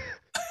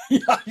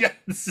 yeah,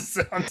 this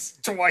sounds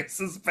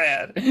twice as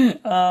bad.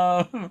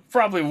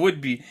 Probably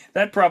would be.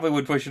 That probably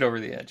would push it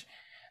over the edge.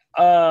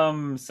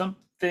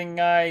 Something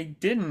I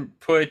didn't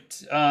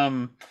put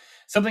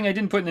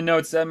in the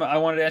notes. I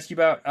wanted to ask you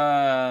about.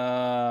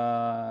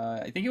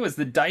 I think it was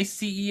the Dice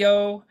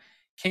CEO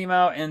came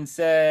out and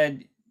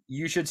said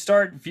you should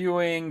start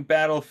viewing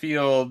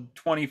Battlefield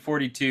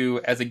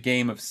 2042 as a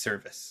game of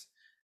service.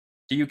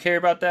 Do you care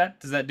about that?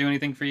 Does that do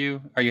anything for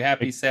you? Are you A,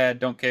 happy, sad,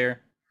 don't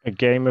care? a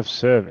game of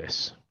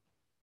service.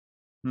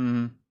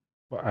 Hmm.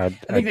 Well, I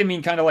think they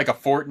mean kind of like a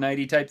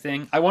Fortnite type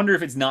thing. I wonder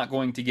if it's not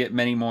going to get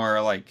many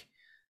more like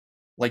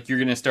you're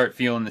gonna start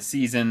feeling the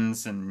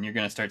seasons and you're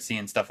gonna start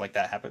seeing stuff like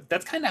that happen.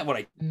 That's kind of what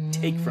I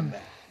take from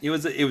that. It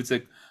was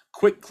a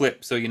quick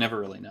clip, so you never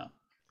really know.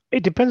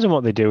 It depends on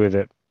what they do with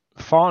it.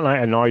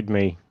 Fortnite annoyed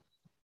me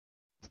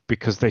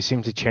because they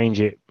seem to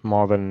change it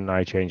more than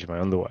I change my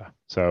underwear.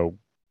 So,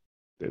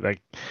 like,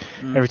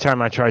 Mm. every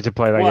time I try to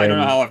play that Well, I don't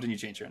know game, how often you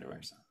change your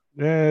underwear. So.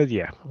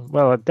 yeah,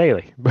 well,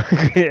 daily,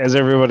 as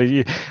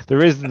everybody,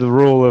 there is the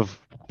rule of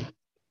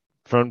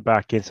front,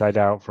 back, inside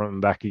out, front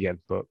and back again.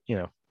 But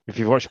if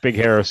you've watched Big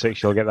Hero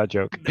 6, you'll get that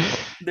joke.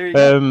 There you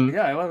go. Um,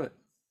 Yeah, I love it.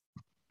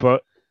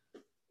 but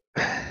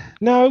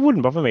no, it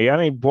wouldn't bother me. I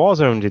mean,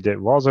 Warzone did it.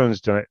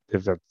 Warzone's done it.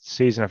 They've done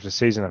season after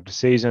season after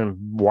season,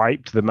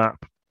 wiped the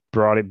map,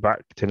 brought it back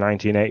to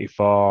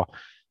 1984,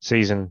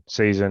 season,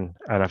 and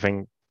I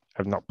think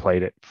I've not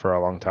played it for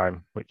a long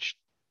time. Which,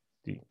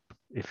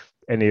 if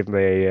any of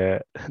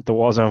the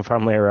Warzone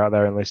family are out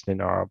there and listening,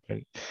 I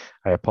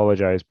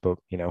apologize, but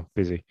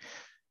busy.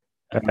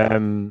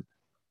 Um,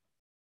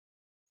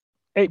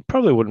 it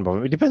probably wouldn't bother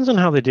me. It depends on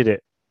how they did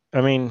it.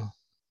 I mean,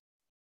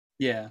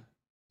 Yeah,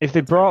 if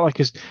they that's fair. brought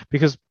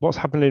because what's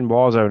happened in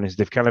Warzone is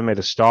they've kind of made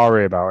a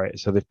story about it.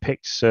 So they've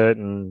picked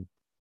certain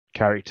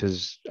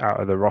characters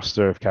out of the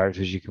roster of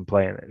characters you can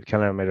play, and it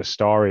kind of made a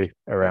story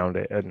around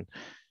it, and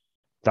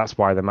that's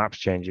why the map's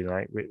changing.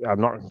 Like, I'm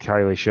not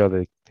entirely sure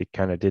they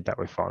kind of did that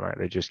with Fortnite.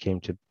 They just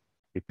came to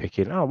be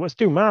picking. Oh, let's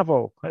do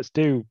Marvel. Let's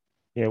bring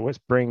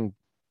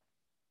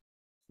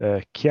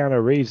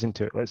Keanu Reeves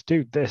into it. Let's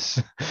do this.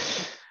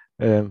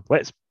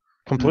 Let's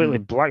completely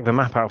Mm. black the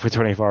map out for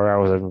 24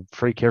 hours and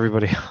freak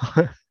everybody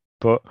out.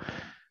 But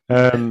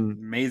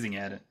Amazing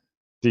at it.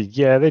 they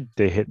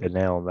hit the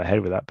nail on the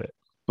head with that bit.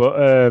 But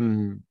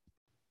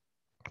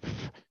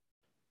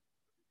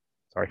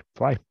sorry,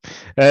 fly.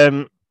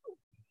 Um,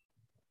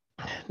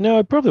 no,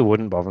 it probably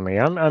wouldn't bother me.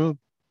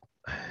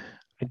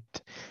 It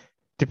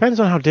depends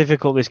on how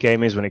difficult this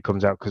game is when it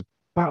comes out, because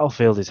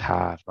Battlefield is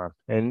hard, man,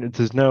 and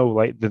there's no,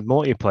 like, the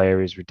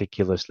multiplayer is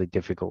ridiculously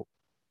difficult,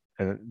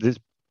 and this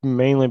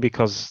mainly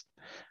because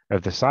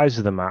of the size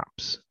of the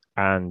maps,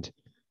 and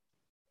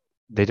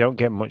they don't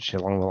get much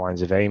along the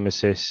lines of aim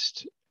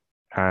assist,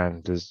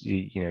 and there's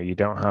you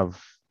don't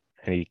have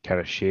any kind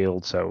of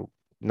shield. So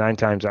 9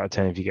 times out of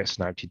 10, if you get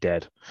sniped, you're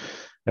dead.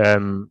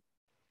 And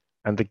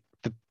the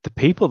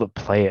people that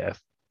play it are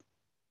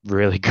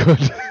really good,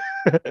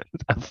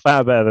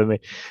 far better than me.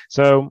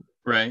 So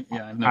Right.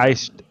 Yeah. I've I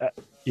never.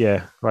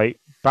 yeah, like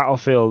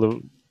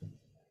Battlefield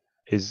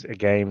is a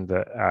game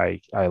that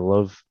I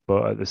love,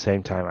 but at the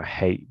same time I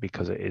hate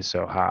because it is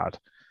so hard.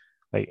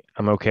 Like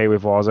I'm okay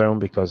with Warzone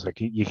because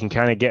like you can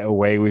kind of get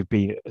away with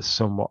being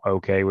somewhat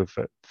okay with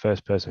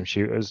first person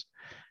shooters,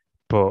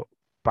 but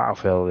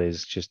Battlefield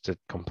is just a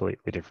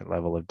completely different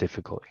level of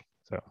difficulty.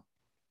 So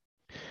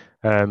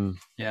um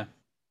Yeah.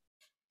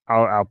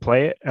 I'll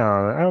play it.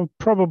 I'll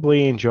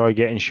probably enjoy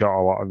getting shot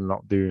a lot and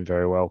not doing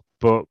very well,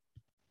 but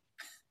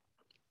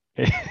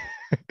it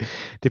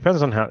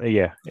depends on how.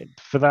 Yeah,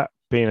 for that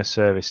being a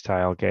service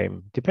style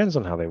game, depends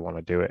on how they want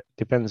to do it.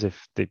 Depends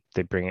if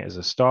they bring it as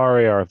a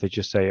story or if they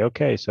just say,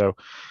 okay, so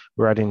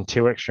we're adding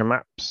 2 extra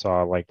maps,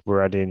 or like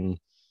we're adding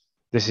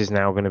this is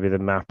now going to be the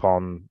map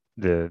on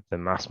the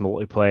mass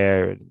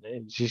multiplayer.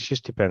 It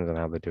just depends on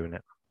how they're doing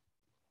it.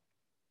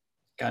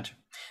 Gotcha.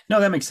 No,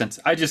 that makes sense.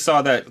 I just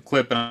saw that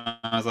clip and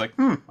I was like,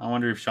 I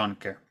wonder if Sean would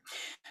care.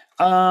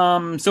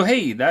 So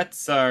hey,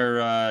 that's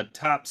our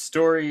top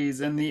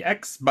stories in the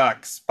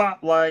Xbox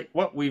Spotlight.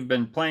 What we've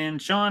been playing,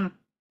 Sean.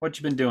 What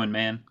you been doing,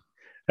 man?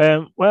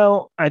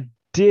 Well, I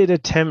did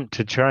attempt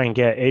to try and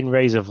get In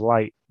Rays of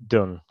Light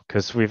done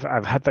because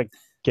I've had that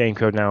game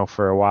code now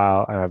for a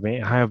while,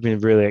 and I have been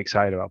really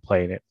excited about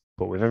playing it.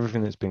 But with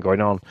everything that's been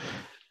going on,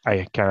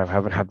 I kind of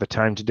haven't had the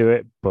time to do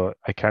it. But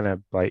I kind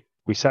of like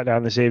we sat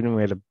down this evening.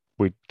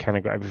 We kind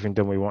of got everything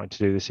done we wanted to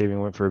do this evening.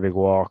 Went for a big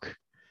walk.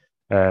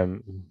 Me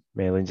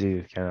and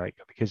Lindsay kind of like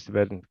got the kids to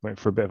bed and went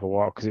for a bit of a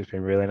walk because it's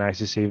been really nice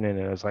this evening.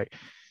 And I was like,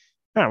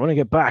 "Ah, when I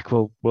get back,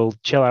 we'll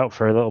chill out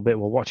for a little bit.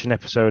 We'll watch an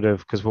episode of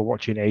because we're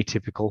watching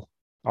Atypical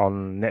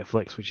on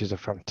Netflix, which is a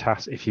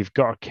fantastic. If you've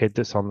got a kid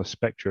that's on the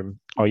spectrum,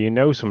 or you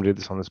know somebody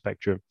that's on the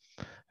spectrum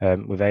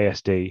with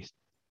ASD,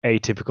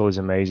 Atypical is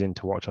amazing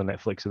to watch on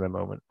Netflix at the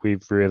moment.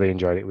 We've really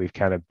enjoyed it. We've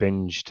kind of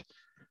binged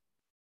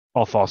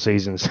all 4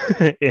 seasons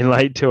in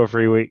like 2 or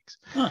 3 weeks.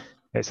 Huh.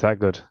 It's that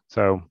good.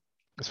 So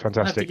it's I'll have to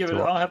fantastic give to it.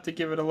 watch. I'll have to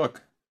give it a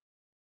look.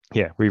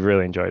 Yeah, we've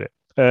really enjoyed it.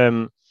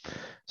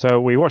 So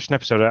we watched an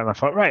episode of it and I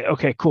thought, right,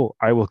 okay, cool.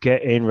 I will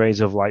get In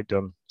Rays of Light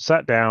done.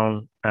 Sat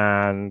down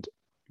and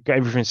got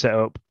everything set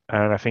up.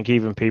 And I think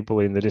even people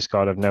in the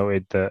Discord have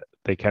noted that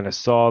they kind of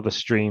saw the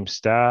stream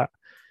start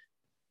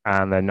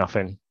and then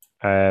nothing.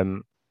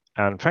 And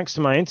thanks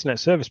to my internet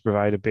service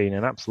provider being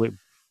an absolute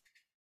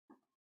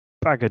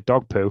bag of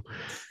dog poo.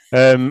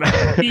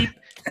 Beep.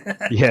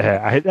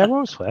 Yeah, I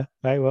won't swear.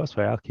 I won't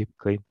swear. I'll keep it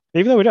clean.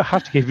 Even though we don't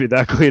have to keep it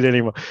that clean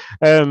anymore.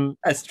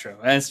 That's true.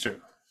 That's true.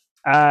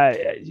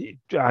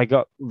 I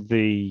got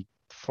the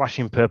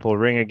flashing purple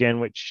ring again,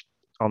 which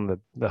on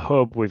the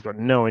hub, we've got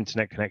no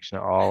internet connection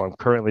at all. I'm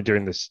currently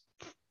doing this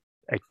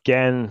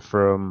again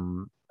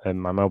from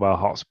my mobile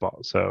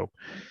hotspot. So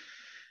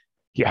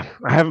yeah,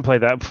 I haven't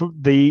played that.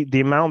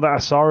 The amount that I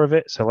saw of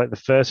it, so like the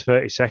first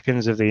 30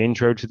 seconds of the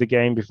intro to the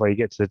game before you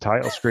get to the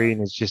title screen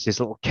is just this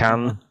little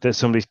can that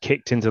somebody's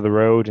kicked into the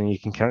road, and you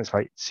can kind of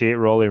like see it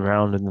rolling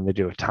around, and then they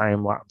do a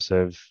time lapse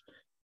of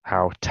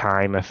how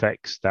time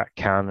affects that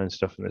can and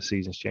stuff, and the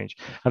seasons change.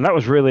 And that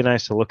was really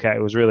nice to look at.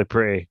 It was really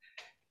pretty.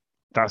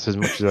 That's as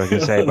much as I can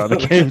say about the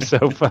game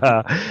so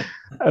far.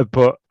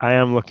 But I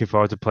am looking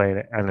forward to playing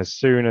it, and as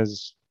soon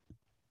as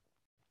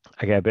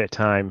I get a bit of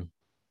time,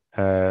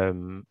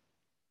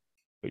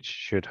 which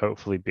should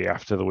hopefully be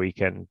after the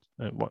weekend.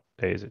 What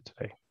day is it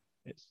today?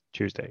 It's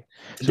Tuesday.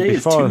 Today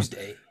is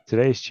Tuesday.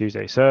 Today is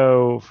Tuesday.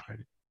 So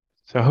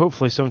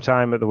hopefully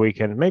sometime at the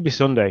weekend, maybe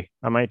Sunday.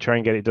 I might try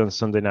and get it done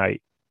Sunday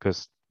night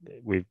because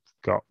we've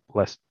got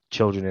less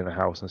children in the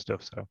house and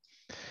stuff. So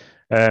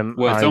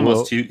well,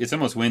 it's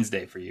almost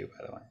Wednesday for you,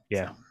 by the way.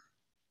 Yeah.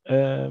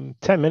 So.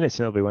 10 minutes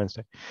and it'll be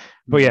Wednesday.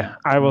 But yeah,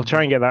 I will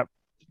try and get that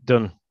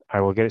done. I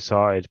will get it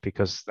sorted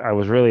because I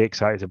was really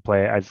excited to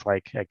play it.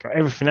 I got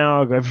everything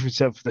out, I got everything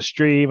set up for the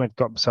stream. I'd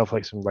got myself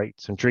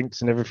some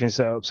drinks and everything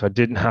set up, so I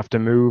didn't have to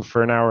move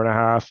for an hour and a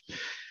half.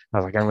 I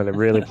was like, I'm going to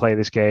really play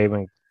this game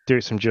and do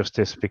it some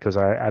justice because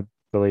I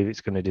believe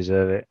it's going to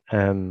deserve it.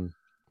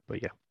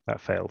 But yeah,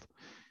 that failed.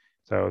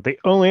 So the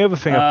only other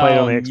thing I played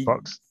on the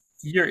Xbox,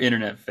 your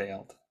internet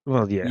failed.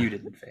 Well, yeah, you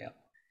didn't fail.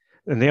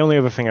 And the only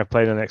other thing I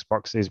played on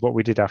Xbox is what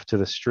we did after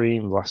the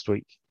stream last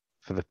week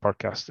for the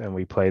podcast, and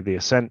we played The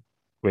Ascent,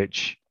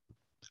 which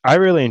I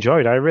really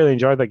enjoyed. I really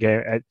enjoyed that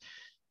game.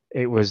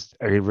 It was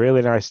a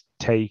really nice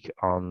take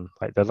on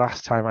like the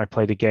last time I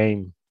played a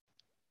game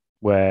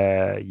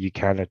where you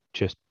kind of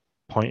just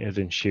pointed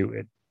and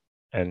shooted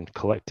and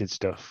collected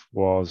stuff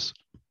was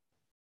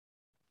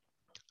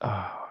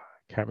I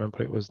can't remember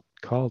what it was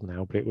called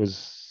now, but it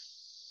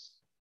was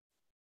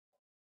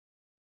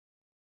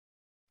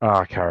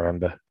I can't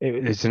remember.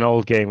 It's an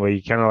old game where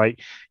you kind of like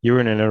you were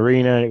in an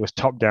arena and it was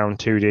top down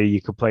 2D.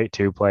 You could play it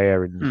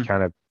 2-player and you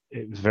kind of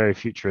it was very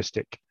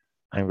futuristic.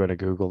 I'm going to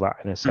Google that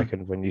in a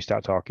second when you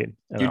start talking,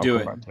 and You I'll do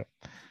come it. back to it.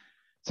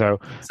 So,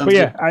 but Sounds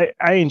yeah, good.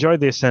 I enjoyed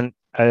this, and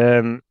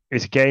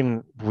it's a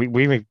game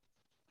we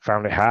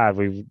found it hard.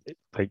 We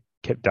like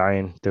kept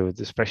dying. There was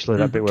especially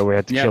that bit where we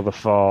had to kill Yeah. the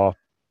four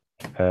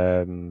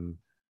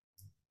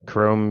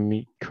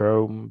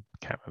Chrome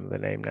can't remember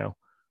the name now.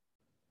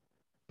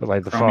 But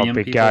like the four Chromium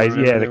big people or guys,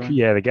 whatever yeah, they were.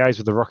 the guys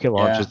with the rocket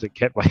launchers Yeah. that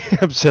kept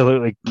like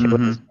absolutely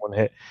killing us in Hmm. one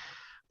hit.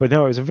 But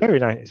no, it was a very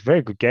nice, it's a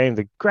very good game.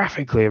 The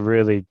graphically a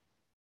really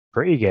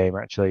pretty game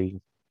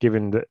actually,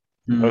 given that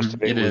most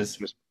of it It was is.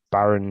 just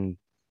barren,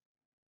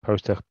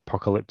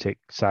 post-apocalyptic,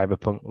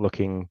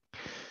 cyberpunk-looking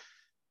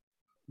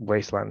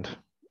wasteland.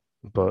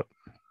 But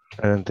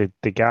and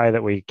the guy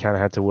that we kind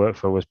of had to work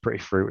for was pretty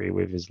fruity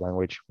with his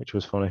language, which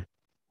was funny.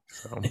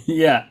 So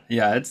Yeah,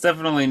 yeah, it's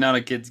definitely not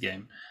a kids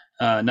game.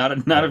 Not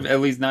if, no. at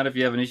least not if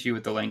you have an issue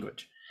with the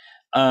language.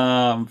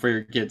 For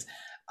your kids.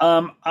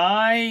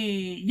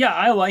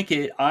 I like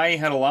it. I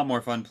had a lot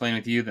more fun playing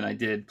with you than I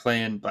did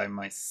playing by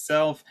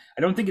myself.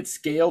 I don't think it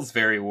scales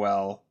very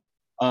well.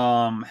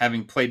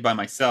 Having played by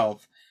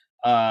myself,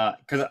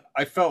 because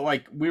I felt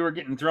like we were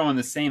getting thrown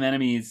the same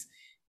enemies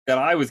that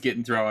I was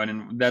getting thrown,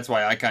 and that's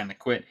why I kind of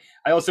quit.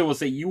 I also will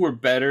say you were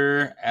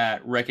better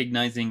at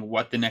recognizing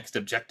what the next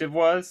objective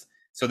was,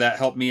 so that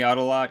helped me out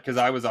a lot because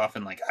I was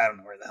often like, I don't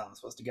know where the hell I'm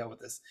supposed to go with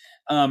this.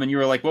 And you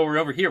were like, well, we're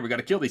over here. We got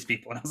to kill these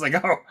people. And I was like,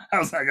 oh,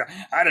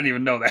 I didn't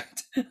even know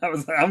that. I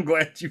was like, I'm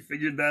glad you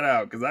figured that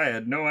out because I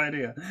had no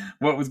idea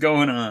what was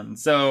going on.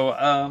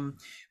 So,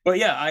 but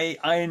yeah,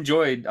 I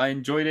enjoyed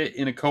it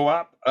in a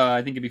co-op.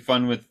 I think it'd be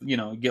fun with,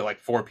 get like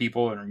four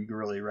people and you can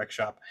really wreck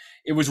shop.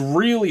 It was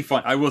really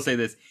fun. I will say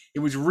this. It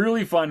was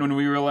really fun when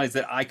we realized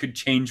that I could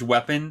change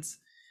weapons.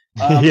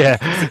 Yeah,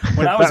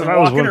 When I was that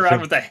was walking one around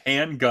thing. with a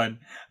handgun,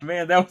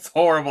 man, that was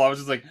horrible. I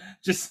was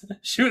just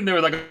shooting there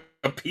with like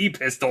a pea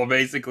pistol,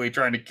 basically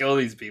trying to kill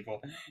these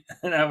people,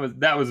 and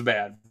that was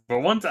bad. But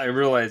once I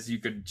realized you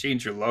could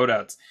change your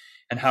loadouts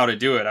and how to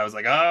do it, I was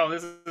like, oh,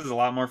 this is a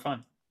lot more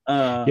fun.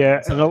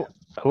 Yeah, and So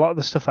yeah. a lot of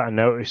the stuff that I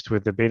noticed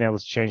with the being able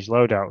to change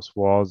loadouts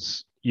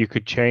was you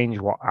could change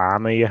what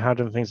armor you had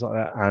and things like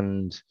that,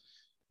 and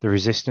the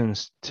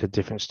resistance to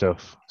different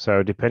stuff.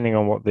 So depending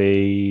on what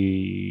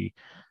the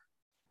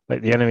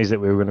enemies that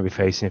we were going to be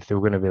facing, if they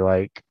were going to be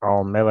like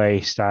all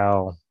melee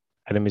style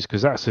enemies,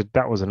 because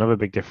that was another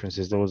big difference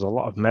is there was a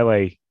lot of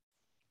melee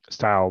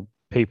style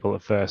people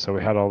at first. So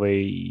we had all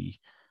the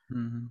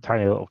Hmm.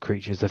 tiny little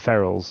creatures, the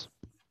ferals,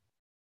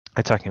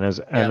 attacking us,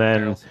 Yeah, the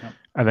ferals. Yep.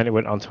 and then it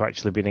went on to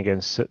actually being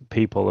against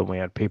people, and we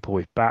had people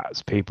with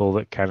bats, people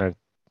that kind of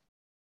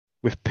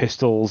with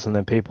pistols, and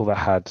then people that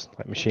had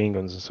like machine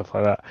guns and stuff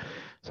like that.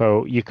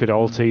 So you could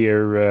alter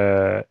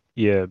Mhm.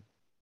 your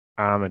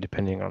armor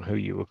depending on who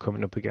you were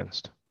coming up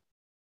against.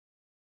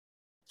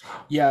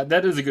 Yeah,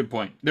 that is a good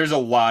point. There's a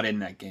lot in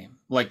that game.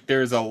 Like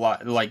there's a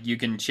lot. Like you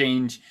can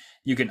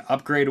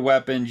upgrade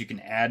weapons, you can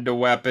add to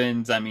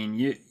weapons. I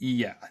mean,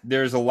 yeah,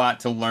 there's a lot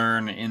to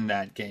learn in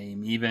that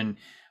game. Even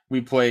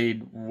we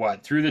played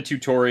what through the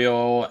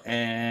tutorial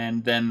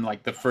and then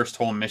like the first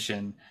whole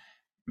mission,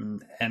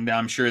 and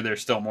I'm sure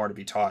there's still more to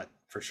be taught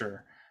for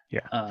sure.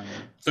 Yeah,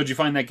 So did you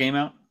find that game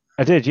out?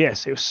 I did.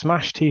 Yes, it was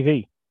Smash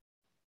TV.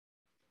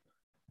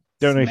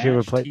 Don't know if you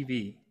ever Smash played.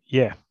 TV.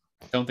 Yeah.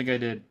 Don't think I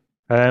did.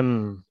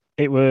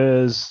 It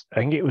was. I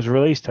think it was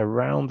released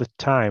around the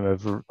time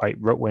of like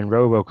when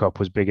RoboCop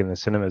was big in the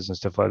cinemas and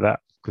stuff like that.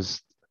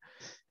 Because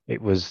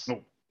it was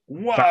Oh,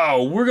 that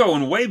wow, we're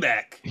going way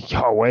back.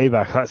 oh, way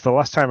back. That's the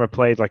last time I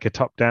played like a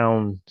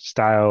top-down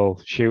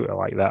style shooter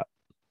like that.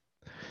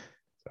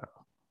 So,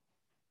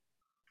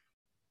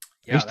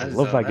 I Yeah, used to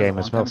love that that is a game long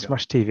as well. time ago.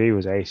 Smash TV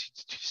was ace.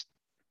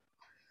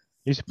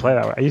 I used to play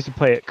that. I used to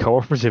play it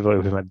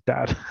cooperatively with my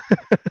dad.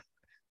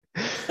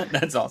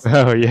 That's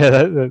awesome. Oh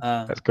yeah,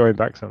 Uh, that's going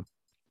back some.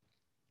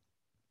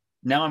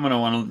 now I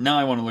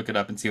want to look it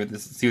up and see what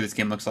this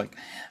game looks like.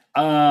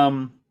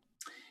 Um,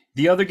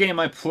 the other game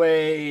I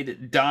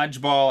played,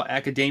 Dodgeball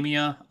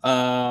Academia.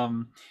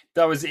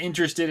 I was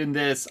interested in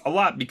this a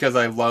lot because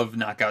I love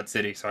Knockout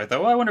City. So I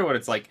thought, well, I wonder what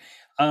it's like.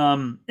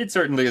 It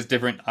certainly is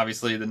different,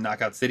 obviously, than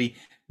Knockout City,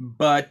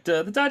 but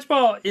the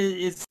dodgeball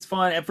is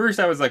fun. At first,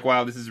 I was like,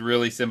 wow, this is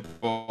really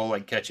simple,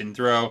 like catch and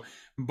throw.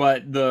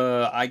 But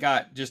the I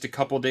got just a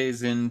couple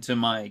days into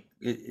my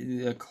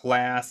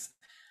class,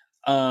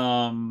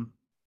 um,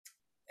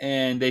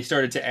 and they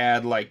started to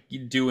add like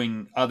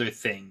doing other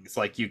things,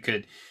 like you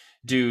could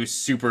do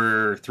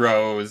super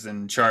throws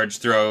and charge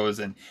throws,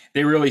 and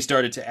they really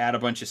started to add a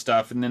bunch of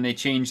stuff. And then they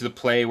changed the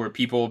play where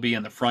people will be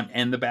in the front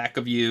and the back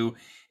of you,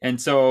 and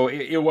so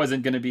it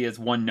wasn't going to be as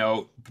one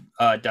note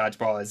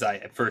dodgeball as I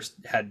at first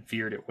had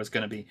feared it was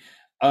going to be.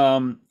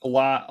 A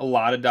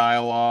lot of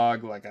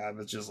dialogue. Like I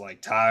was just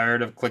like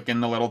tired of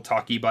clicking the little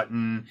talkie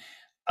button.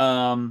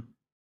 um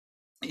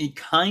it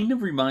kind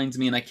of reminds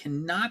me, and I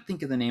cannot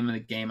think of the name of the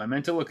game. I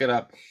meant to look it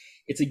up.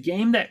 It's a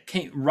game that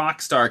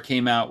Rockstar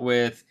came out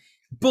with.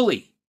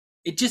 Bully.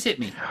 It just hit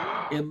me.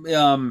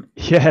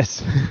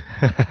 Yes,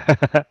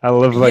 I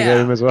love that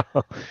game Yeah, as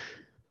well.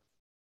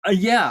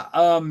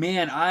 yeah.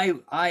 Man,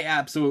 I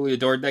absolutely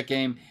adored that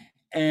game.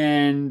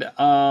 And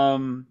I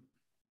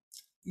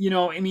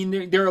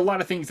mean, there are a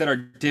lot of things that are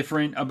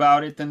different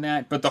about it than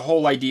that, but the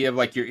whole idea of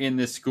like you're in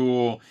this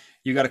school,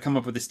 you got to come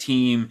up with this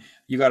team,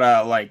 you got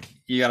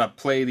to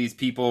play these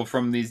people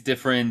from these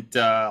different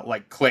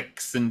like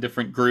cliques and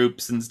different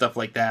groups and stuff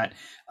like that.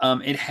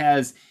 It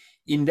has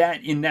in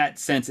that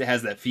sense it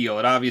has that feel.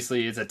 It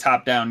obviously is a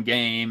top-down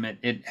game.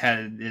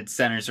 It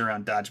centers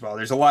around dodgeball.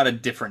 There's a lot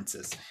of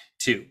differences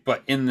too,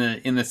 but in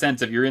the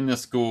sense of you're in the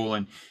school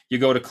and you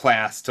go to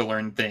class to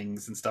learn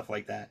things and stuff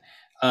like that.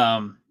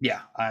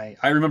 Yeah, I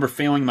remember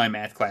failing my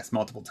math class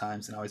multiple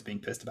times and always being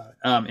pissed about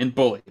it. In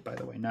Bully, by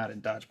the way, not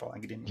in Dodgeball. I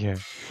didn't. Yeah.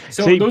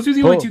 So See, those are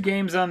the only two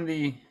games on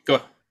the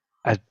go.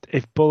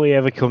 If Bully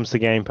ever comes to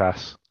Game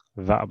Pass,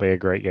 that'll be a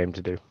great game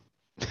to do.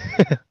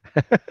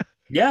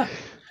 Yeah,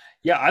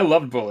 yeah, I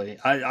loved Bully.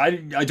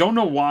 I don't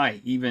know why,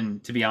 even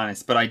to be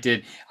honest, but I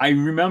did. I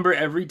remember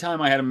every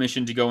time I had a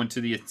mission to go into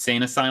the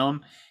insane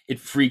asylum, it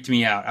freaked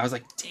me out. I was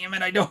like, damn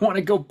it, I don't want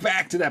to go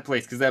back to that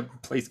place because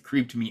that place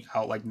creeped me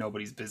out like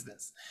nobody's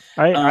business.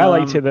 I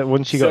liked it that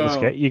once you got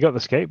So you got the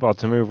skateboard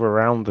to move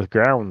around the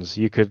grounds,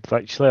 you could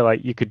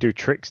actually you could do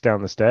tricks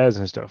down the stairs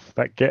and stuff.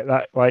 That kept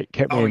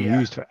me oh yeah,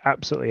 amused for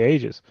absolutely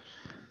ages.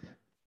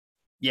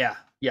 yeah,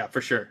 yeah, for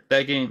sure.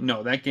 That game,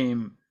 no, that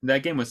game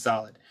was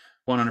solid,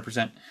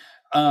 100%.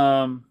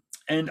 Um,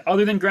 and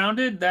other than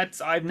Grounded,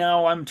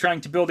 I'm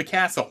trying to build a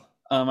castle.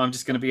 I'm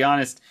just gonna be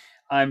honest.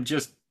 I'm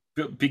just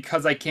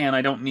because I can.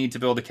 I don't need to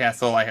build a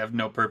castle. I have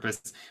no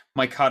purpose.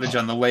 My cottage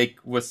on the lake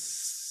was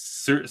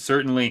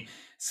certainly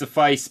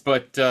suffice,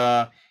 but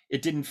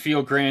it didn't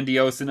feel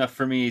grandiose enough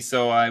for me.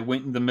 So I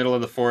went in the middle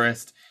of the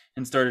forest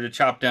and started to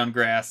chop down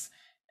grass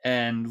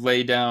and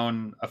lay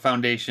down a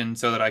foundation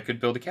so that I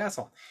could build a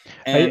castle.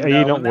 Are And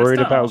you not when that's worried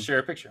done, I'll about share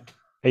a picture.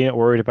 Are you not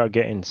worried about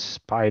getting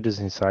spiders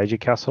inside your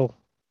castle?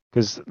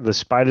 Because the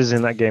spiders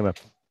in that game are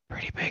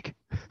pretty big.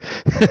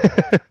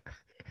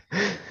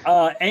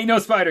 Ain't no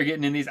spider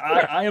getting in these.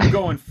 I am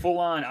going full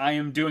on. I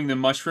am doing the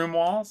mushroom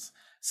walls.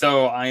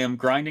 So I am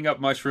grinding up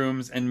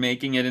mushrooms and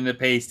making it into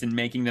paste and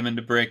making them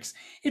into bricks.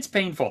 It's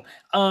painful.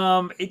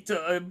 But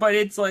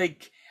it's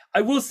like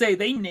I will say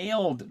they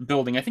nailed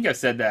building. I think I've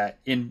said that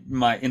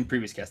in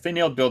previous casts. They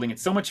nailed building.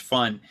 It's so much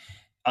fun.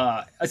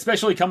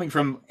 Especially coming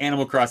from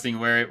Animal Crossing,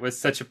 where it was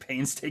such a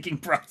painstaking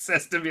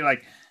process to be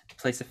like,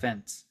 place a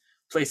fence,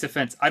 place a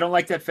fence. I don't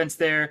like that fence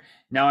there.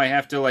 Now I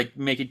have to like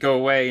make it go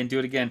away and do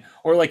it again,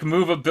 or like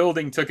move a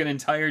building took an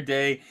entire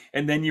day,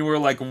 and then you were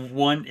like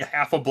one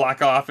half a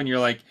block off, and you're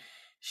like,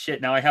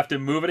 shit. Now I have to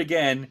move it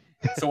again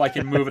so I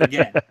can move it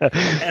again.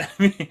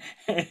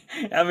 And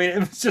I mean, it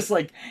was just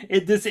like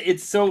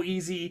It's so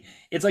easy.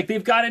 It's like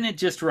they've gotten it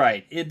just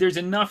right. There's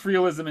enough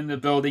realism in the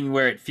building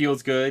where it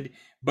feels good,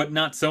 but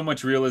not so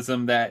much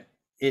realism that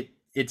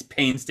it's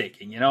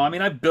painstaking. I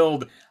mean, I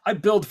build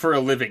for a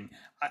living.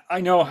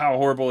 I know how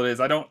horrible it is.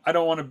 I don't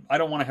want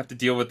to have to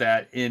deal with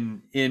that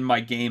in my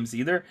games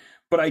either.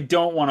 But I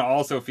don't want to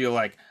also feel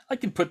like I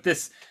can put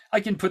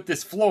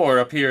this floor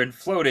up here and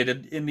float it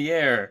in the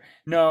air.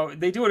 No,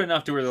 they do it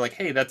enough to where they're like,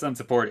 hey, that's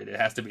unsupported. It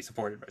has to be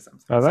supported by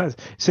something. Oh,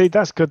 So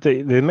that's good.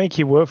 They make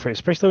you work for it,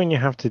 especially when you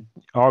have to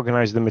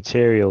organize the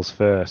materials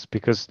first,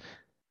 because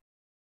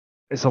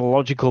it's a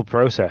logical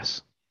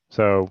process.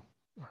 So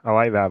I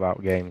like that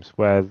about games,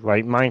 where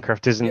like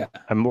Minecraft isn't yeah,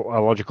 a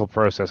logical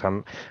process.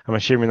 I'm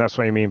assuming that's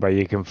what you mean by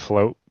you can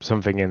float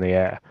something in the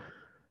air.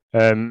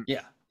 Um,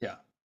 yeah, yeah.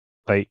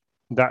 like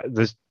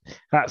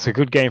that's a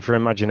good game for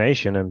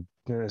imagination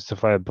and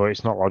stuff like that, but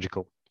it's not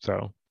logical.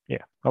 So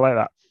yeah, I like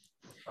that.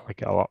 I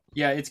like it a lot.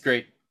 Yeah, it's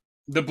great.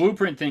 The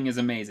blueprint thing is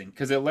amazing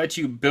because it lets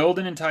you build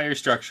an entire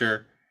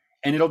structure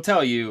and it'll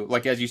tell you,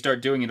 like, as you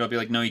start doing it, it'll be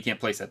like, no, you can't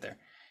place that there.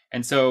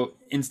 And so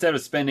instead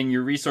of spending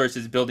your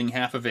resources building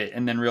half of it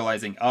and then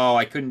realizing, oh,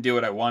 I couldn't do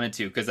what I wanted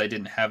to because I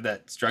didn't have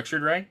that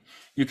structured right,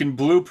 you can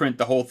blueprint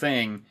the whole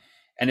thing.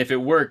 And if it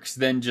works,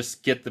 then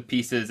just get the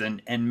pieces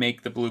and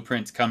make the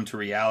blueprints come to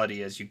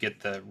reality as you get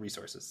the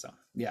resources. So,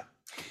 yeah.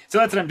 So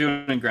that's what I'm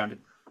doing in Grounded.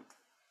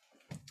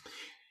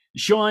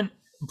 Sean,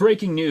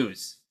 breaking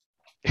news.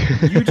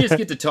 You just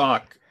get to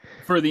talk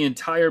for the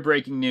entire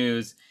breaking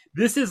news.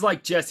 This is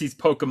like Jesse's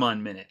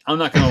Pokemon minute. I'm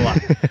not gonna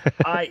lie.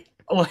 I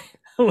like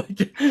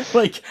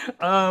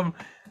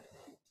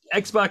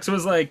Xbox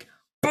was like,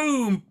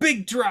 boom,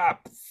 big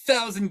drop,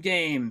 1,000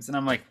 games, and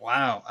I'm like,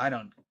 wow.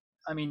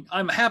 I mean,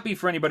 I'm happy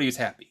for anybody who's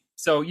happy.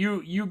 So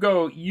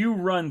you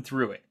run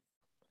through it.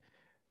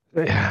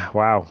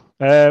 Wow.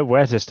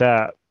 Where to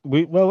start?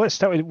 Let's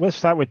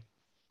start with.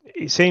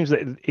 It seems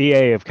that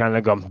EA have kind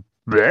of gone.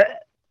 Bleh.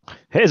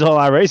 Here's all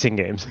our racing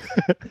games,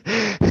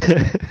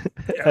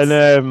 Yes, and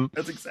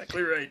that's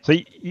exactly right. so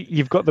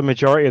you've got the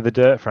majority of the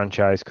Dirt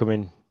franchise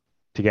coming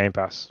to Game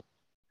Pass,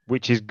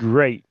 which is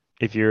great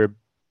if you're a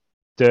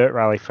Dirt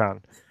Rally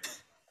fan.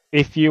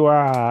 If you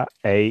are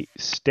a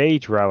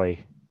stage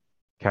rally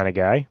kind of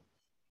guy,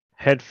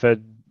 head for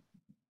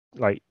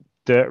like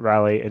Dirt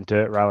Rally and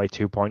Dirt Rally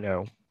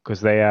 2.0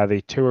 because they are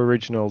the two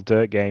original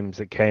Dirt games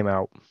that came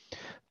out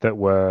that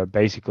were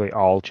basically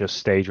all just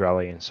stage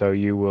rallying. So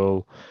you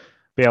will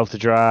be able to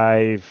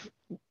drive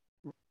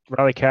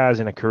rally cars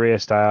in a career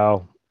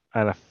style,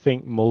 and I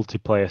think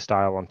multiplayer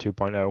style on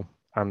 2.0.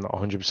 I'm not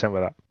 100%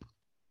 with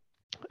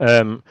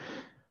that.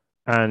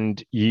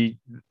 And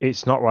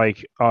it's not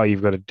like, oh,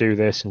 you've got to do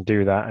this and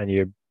do that, and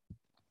you're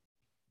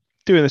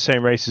doing the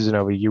same races and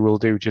over. You will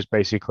do just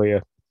basically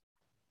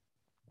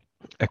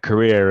a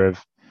career of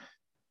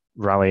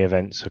rally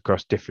events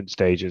across different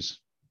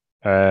stages.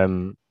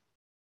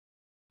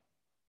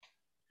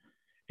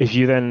 If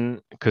you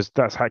then, because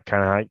that's kind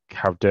of like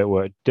how Dirt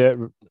worked, Dirt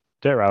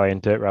Rally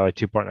and Dirt Rally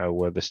 2.0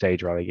 were the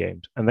stage rally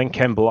games, and then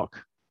Ken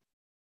Block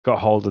got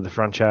hold of the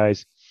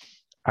franchise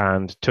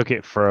and took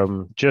it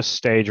from just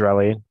stage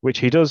rallying, which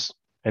he does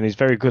and he's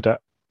very good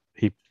at.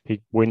 He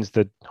wins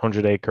the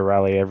 100-acre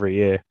rally every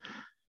year.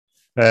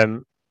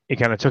 He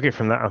kind of took it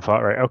from that and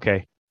thought, right,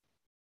 okay,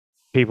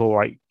 people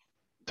like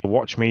to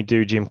watch me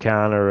do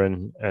Gymkhana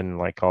and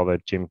like all the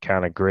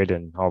Gymkhana grid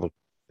and all the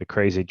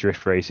crazy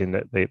drift racing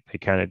that they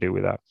kind of do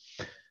with that.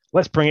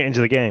 Let's bring it into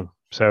the game.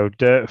 So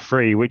Dirt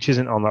Free, which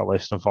isn't on that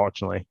list,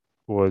 unfortunately,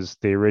 was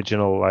the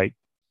original like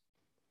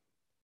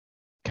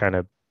kind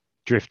of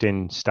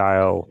drifting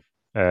style,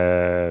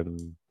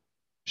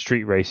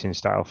 street racing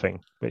style thing,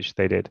 which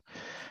they did.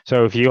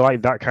 So if you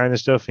like that kind of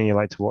stuff and you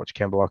like to watch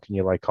Ken Block and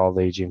you like all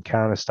the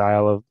Gymkhana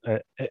style of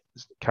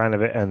kind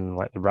of it and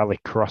like the rally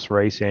cross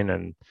racing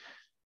and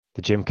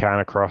the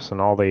Gymkhana cross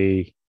and all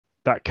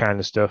that kind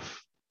of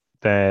stuff,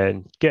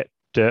 then get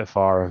Dirt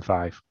 4 and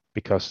 5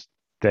 because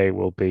they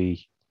will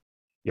be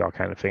your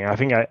kind of thing. I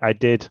think I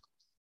did.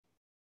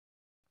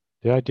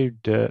 Did I do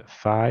Dirt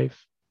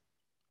 5?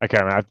 I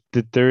can't remember.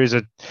 There's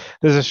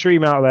a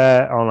stream out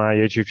there on our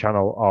YouTube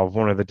channel of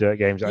one of the Dirt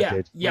games I Yeah,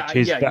 did, yeah, which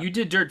is yeah. that. You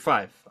did Dirt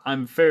 5.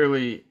 I'm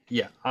fairly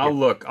yeah. Yeah,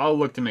 I'll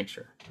look to make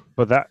sure.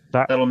 but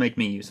That'll make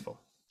me useful.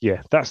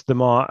 yeah, that's the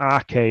more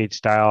arcade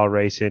style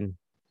racing.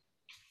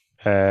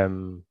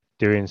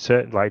 Doing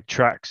certain like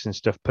tracks and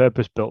stuff,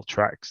 purpose built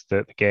tracks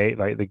that the game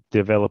like the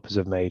developers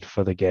have made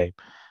for the game,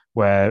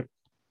 where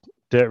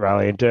Dirt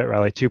Rally and Dirt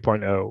Rally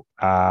 2.0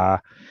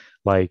 are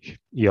like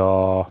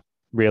your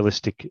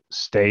realistic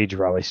stage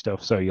rally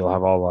stuff. So you'll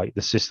have all like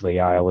the Sicily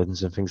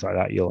Islands and things like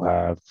that. You'll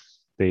have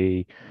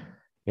the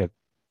you know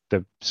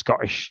the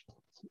Scottish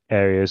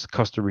areas,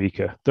 Costa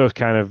Rica, those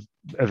kind of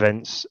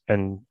events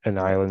and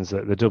islands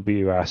that the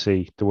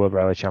WRC, the World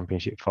Rally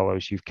Championship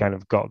follows. You've kind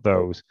of got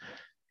those,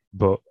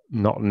 but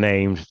not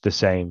named the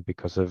same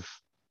because of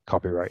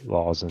copyright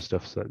laws and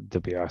stuff. So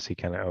WRC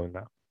kind of own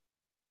that.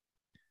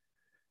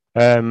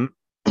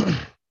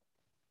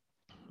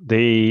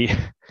 The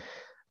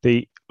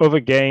the other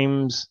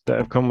games that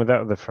have come with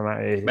that the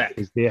format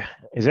is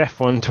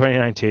F1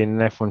 2019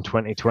 and F1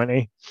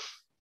 2020,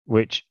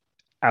 which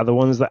are the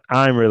ones that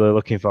I'm really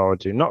looking forward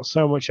to. Not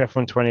so much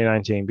F1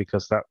 2019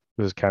 because that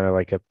was kind of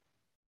like a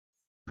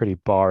pretty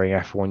boring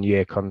F1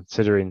 year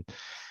considering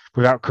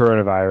without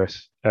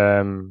coronavirus.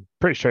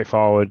 Pretty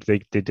straightforward.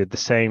 They did the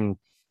same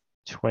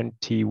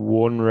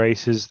 21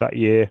 races that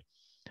year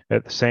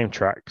at the same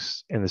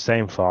tracks in the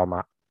same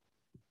format.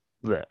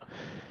 The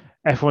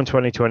F1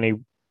 2020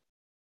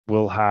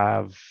 will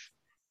have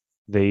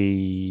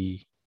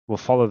will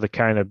follow the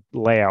kind of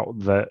layout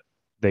that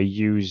they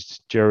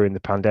used during the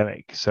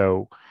pandemic.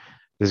 So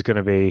there's going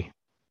to be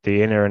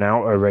the inner and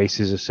outer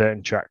races of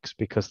certain tracks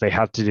because they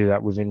had to do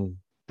that within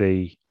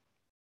the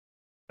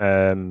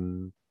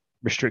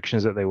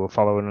restrictions that they were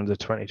following under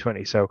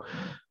 2020. So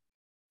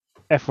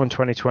F1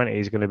 2020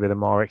 is going to be the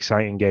more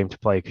exciting game to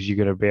play because you're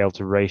going to be able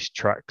to race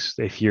tracks.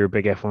 If you're a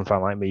big F1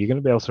 fan like me, you're going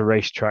to be able to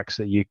race tracks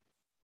that you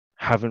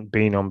haven't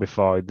been on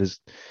before. There's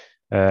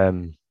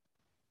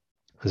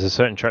a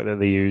certain track that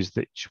they used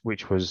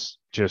which was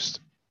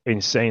just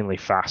insanely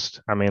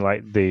fast. I mean,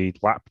 like the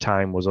lap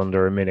time was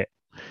under a minute.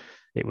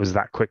 It was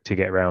that quick to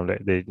get around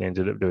it. They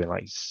ended up doing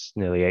like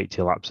nearly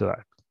 80 laps of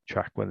that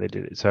track when they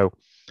did it. So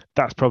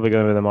that's probably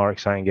going to be the more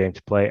exciting game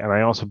to play. And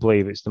I also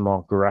believe it's the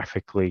more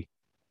graphically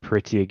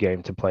prettier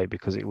game to play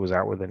because it was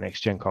out with the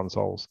next gen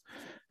consoles.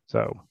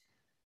 So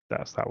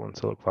that's that one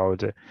to look forward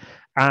to.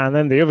 And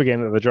then the other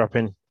game that they're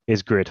dropping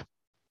is Grid.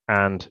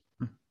 And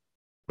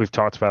we've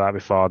talked about that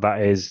before.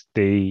 That is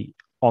the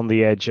on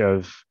the edge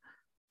of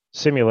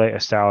simulator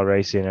style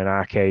racing and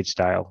arcade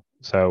style.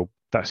 So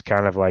that's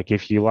kind of like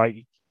if you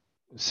like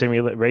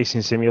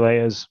racing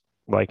simulators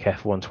like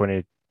F1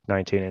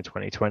 2019 and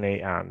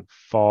 2020 and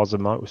Forza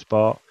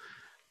Motorsport,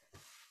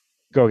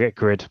 go get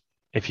Grid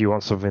if you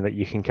want something that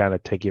you can kind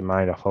of take your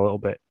mind off a little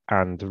bit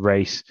and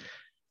race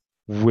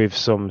with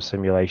some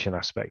simulation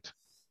aspect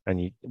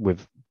and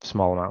with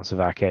small amounts of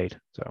arcade.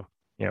 So,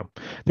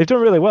 they've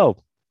done really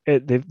well.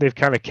 They've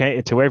kind of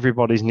catered to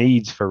everybody's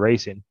needs for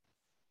racing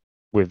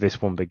with this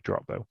one big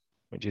drop, though,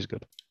 which is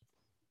good.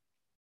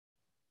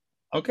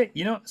 Okay,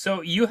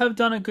 so you have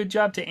done a good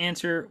job to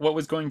answer what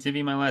was going to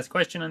be my last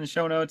question on the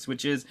show notes,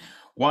 which is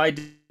why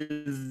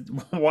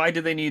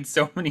do they need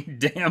so many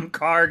damn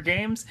car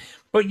games?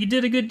 But you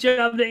did a good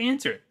job to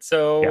answer it.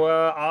 So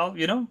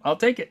I'll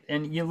take it.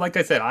 And like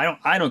I said,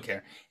 I don't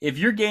care. If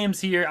your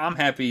game's here, I'm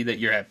happy that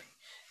you're happy.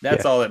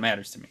 That's all that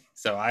matters to me.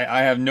 So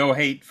I have no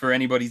hate for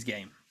anybody's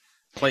game.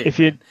 play it, If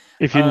you man.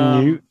 if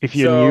you're new to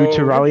So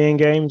yeah, rallying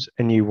games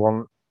and you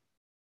want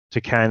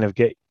to kind of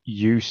get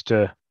used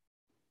to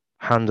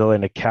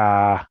handling a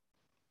car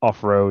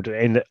off road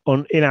in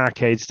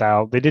arcade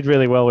style, they did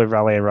really well with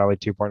Rally and Rally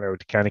 2.0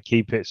 to kind of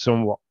keep it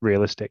somewhat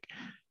realistic.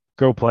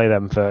 Go play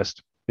them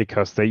first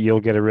because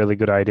you'll get a really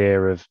good idea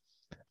of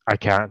I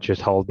can't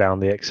just hold down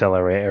the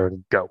accelerator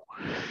and go.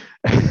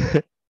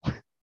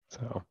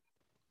 So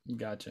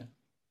gotcha.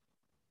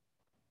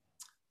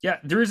 Yeah,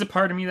 there is a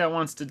part of me that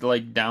wants to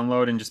like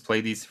download and just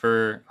play these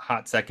for a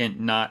hot second,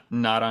 not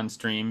on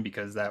stream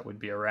because that would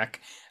be a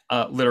wreck,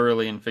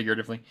 literally and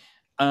figuratively.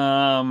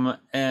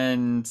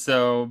 And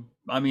so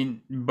I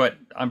mean, but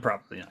I'm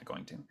probably not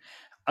going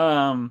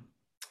to.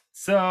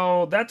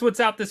 So that's what's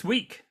out this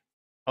week.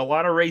 A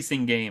lot of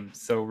racing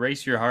games, so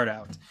race your heart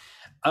out.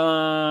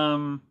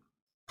 Um,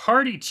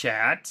 Party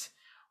chat.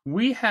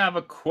 We have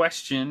a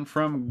question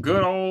from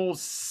good old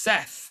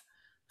Seth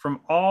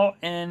from All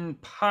In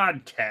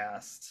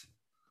Podcast.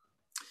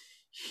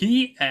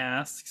 He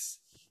asks,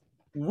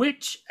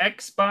 which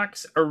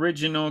Xbox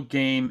original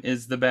game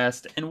is the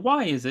best, and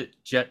why is it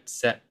Jet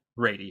Set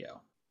Radio?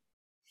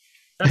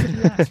 That's what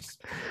he asks.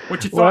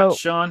 What's your thoughts, well,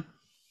 Sean?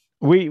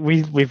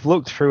 we've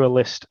looked through a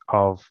list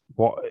of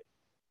what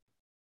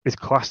is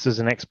classed as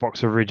an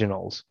Xbox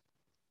originals,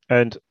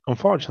 and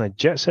unfortunately,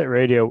 Jet Set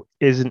Radio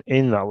isn't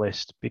in that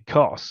list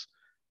because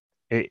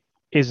it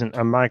isn't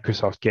a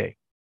Microsoft game.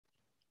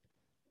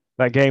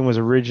 That game was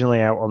originally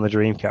out on the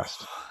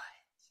Dreamcast.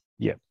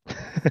 Yep.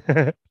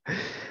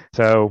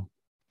 So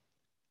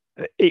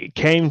it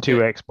came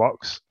to Okay.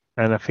 Xbox,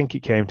 and I think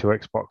it came to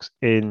Xbox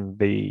in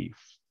the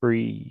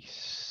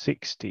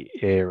 360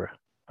 era.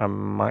 I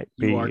might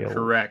You are be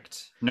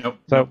correct. Nope,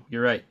 so nope,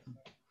 you're right.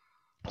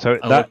 so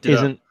I that looked it up.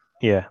 isn't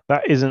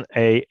that isn't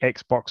a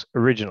Xbox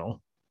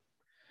original,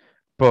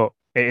 but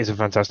it is a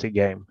fantastic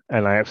game,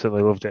 and I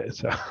absolutely loved it.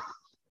 So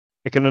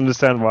I can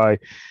understand why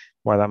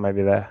that may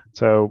be there.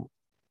 So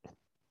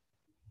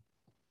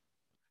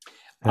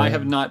I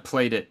have um, not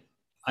played it.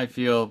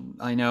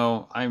 I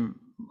know I'm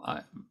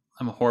a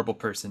horrible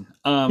person.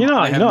 I you're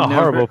have not a never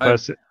horrible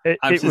person. I'm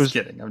It just was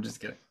kidding. I'm just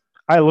kidding.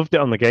 I loved it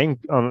on the game.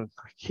 I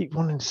keep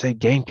wanting to say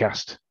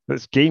Gamecast.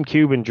 That's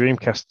GameCube and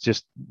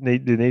Dreamcast. They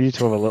needed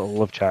to have a little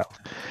love child.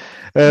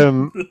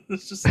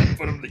 Let's just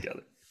put them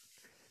together.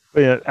 But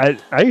yeah,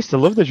 I used to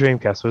love the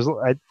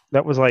Dreamcast.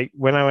 That was like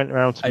when I went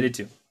around I to did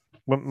too.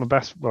 when my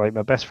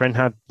best friend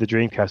had the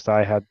Dreamcast.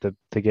 I had the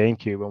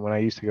GameCube, and when I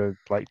used to go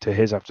like to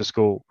his after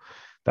school,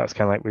 that's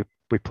kind of like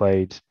we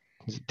played.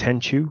 Was it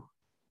Tenchu?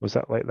 Was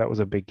that like that was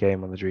a big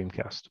game on the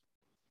Dreamcast?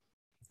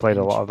 Played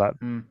a lot Tenchu. of that.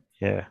 Hmm.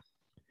 Yeah.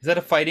 Is that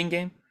a fighting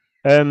game?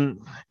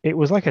 It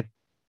was like a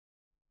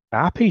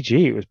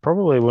RPG. It was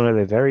probably one of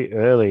the very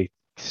early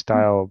Hmm.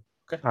 style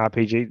Okay.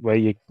 RPG where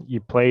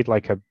you played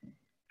like a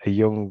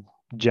young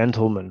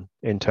gentleman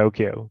in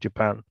Tokyo,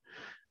 Japan,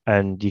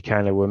 and you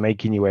kind of were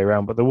making your way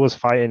around. But there was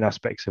fighting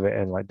aspects of it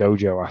and like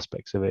dojo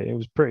aspects of it. It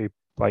was pretty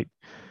like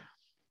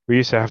we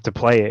used to have to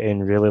play it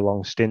in really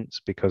long stints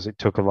because it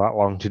took a lot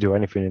long to do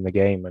anything in the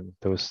game, and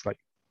there was like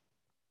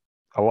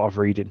a lot of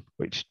reading,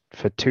 which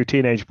for two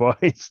teenage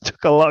boys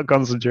took a lot of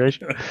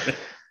concentration.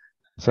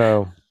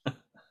 So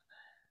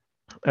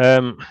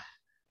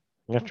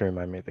you have to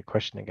remind me of the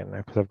question again now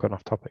because I've gone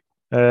off topic.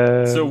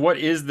 So, Um, what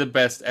is the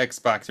best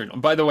Xbox original?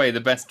 By the way, the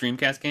best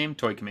Dreamcast game,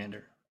 Toy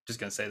Commander. Just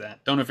gonna say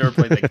that. Don't know if you ever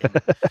played that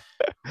game,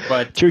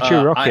 but Choo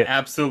Choo Rocket.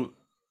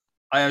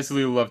 I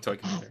absolutely love Toy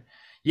Commander.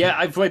 Yeah,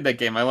 I played that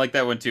game. I like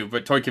that one too.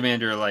 But Toy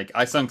Commander, like,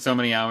 I sunk so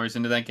many hours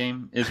into that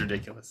game, is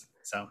ridiculous.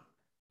 So,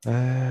 So so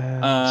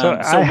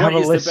I have what a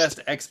is the list.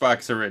 best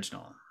Xbox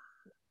original?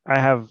 I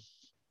have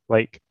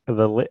like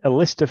a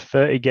list of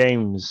 30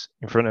 games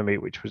in front of me,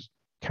 which was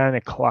kind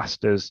of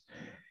classed as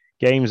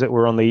games that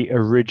were on the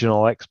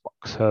original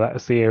Xbox. So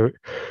that's the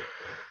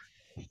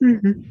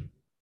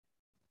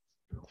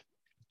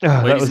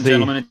that Ladies was and the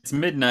gentlemen, it's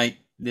midnight.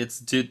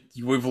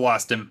 We've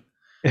lost him.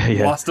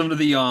 yeah. Lost him to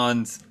the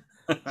yawns.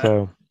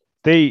 So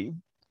the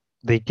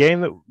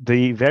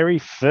the very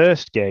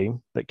first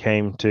game that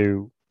came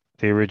to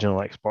the original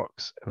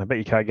Xbox, and I bet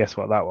you can't guess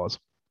what that was.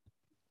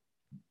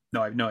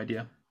 No, I have no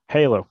idea.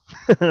 Halo.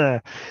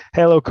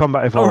 Halo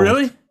Combat Oh, Evolved.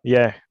 really?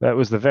 Yeah, that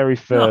was the very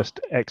No, first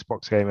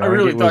Xbox game. I I think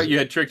really it thought was. you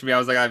had tricked me. I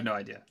was like, I have no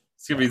idea.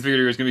 It's gonna be figured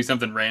it was gonna be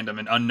something random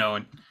and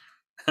unknown.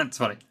 That's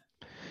funny.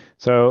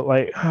 So,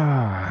 like,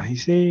 you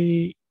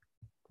see,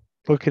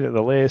 looking at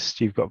the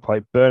list, you've got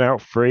like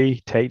Burnout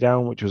 3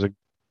 Takedown, which was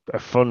a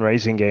fun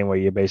racing game where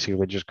you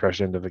basically just crash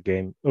into the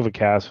game, other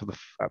cars for the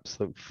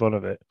absolute fun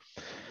of it.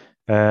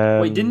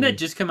 Wait, didn't that Um,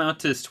 just come out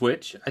to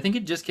Switch? I think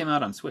it just came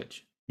out on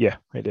Switch. yeah,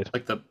 it did.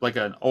 Like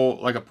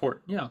a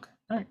port. Yeah, okay.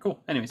 All right,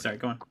 cool. Anyway, sorry,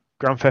 go on.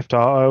 Grand Theft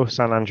Auto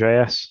San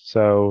Andreas.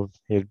 So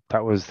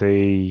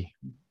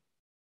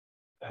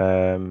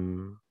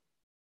um,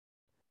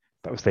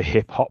 that was the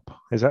hip hop.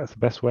 Is that the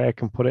best way I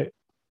can put it?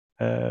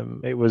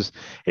 It was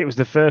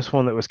the first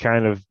one that was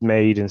kind of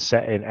made and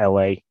set in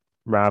LA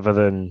rather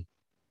than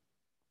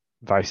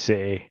Vice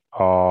City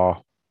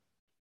or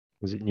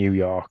was it New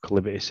York,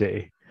 Liberty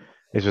City?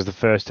 This was the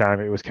first time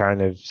it was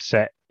kind of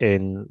set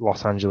in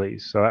Los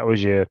Angeles. So that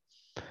was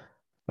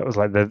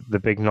like the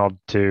big nod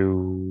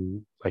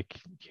to like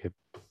your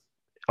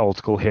old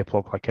school hip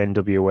hop like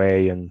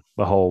NWA and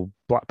the whole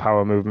Black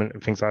Power movement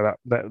and things like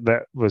that.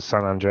 That was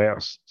San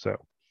Andreas. So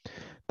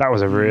that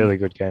was a Mm, really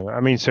good game. I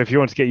mean, so if you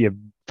want to get your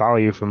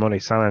value for money,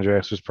 San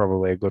Andreas was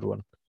probably a good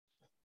one.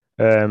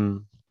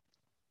 Um,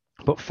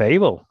 but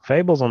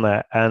Fable's on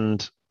there,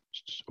 and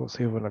what's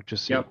the other one I've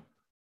just seen? yep.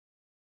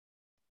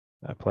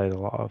 I played a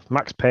lot of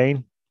Max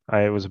Payne.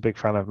 I was a big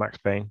fan of Max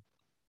Payne,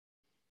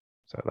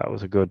 so that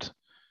was a good.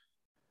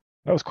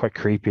 That was quite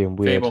creepy and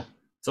weird. Fable.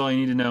 That's all you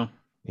need to know.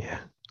 Yeah,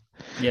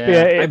 but yeah,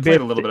 Yeah, I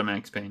played a little bit of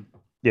Max Payne.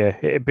 yeah,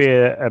 it'd be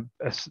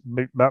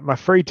my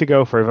free to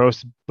go for if I was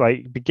to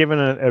like be given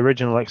an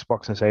original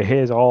Xbox and say,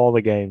 here's all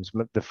the games.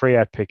 The free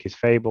I'd pick is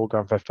Fable,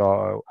 Grand Theft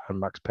Auto, and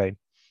Max Payne.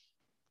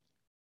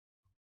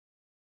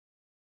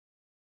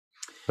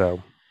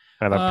 So,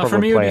 and I'd For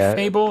probably me, it would play be a.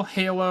 Fable,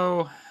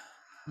 Halo.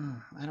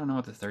 I don't know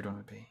what the third one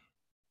would be.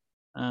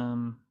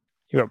 You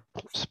got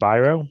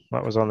Spyro.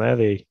 That was on there.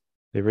 The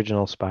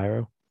original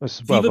Spyro. Well,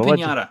 Viva the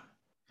Legend Pinata.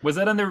 Was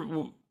that on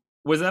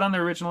the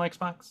original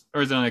Xbox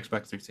or is it on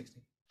Xbox 360?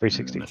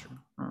 360. Sure.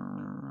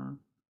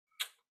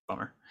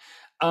 Bummer.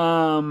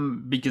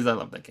 Because I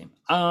love that game.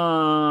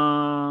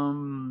 I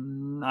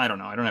don't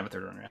know. I don't have a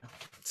third one right now.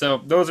 So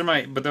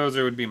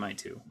would be my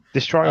two.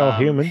 Destroy All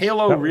Humans.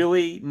 Halo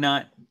really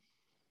not.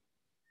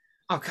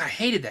 Oh god, I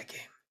hated that game.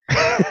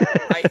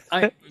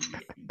 I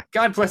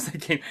God bless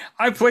that game.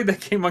 I played that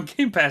game on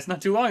Game Pass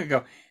not too long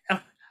ago.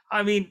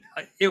 I mean,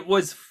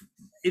 it's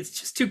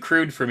just too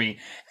crude for me.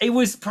 It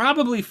was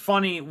probably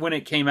funny when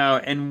it came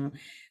out and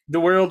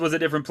the world was a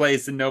different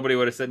place and nobody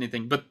would have said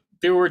anything, but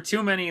there were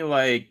too many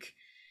sexist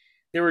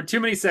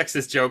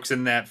jokes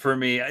in that for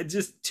me.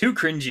 Just too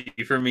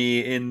cringy for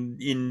me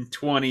in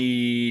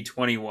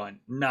 2021.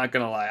 Not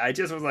gonna lie, I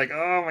just was like,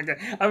 oh my god.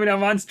 I mean,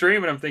 I'm on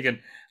stream and I'm thinking,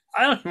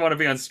 I don't want to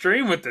be on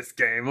stream with this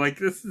game. Like,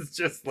 this is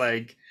just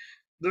like,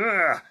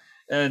 ugh.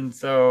 And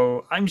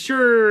so I'm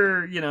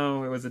sure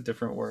it was a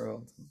different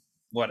world.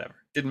 Whatever,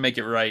 didn't make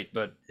it right,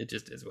 but it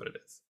just is what it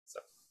is. So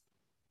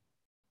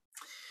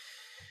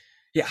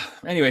yeah.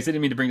 Anyways, I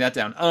didn't mean to bring that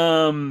down.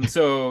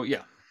 So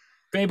yeah,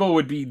 Fable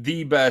would be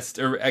the best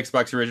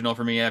Xbox original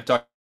for me. I've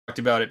talked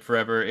about it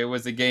forever. It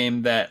was a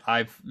game that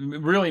I've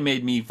really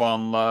made me fall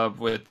in love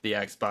with the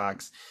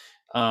Xbox.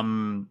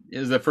 It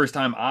was the first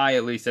time I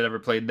at least had ever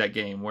played that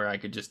game where I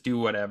could just do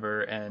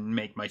whatever and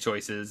make my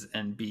choices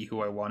and be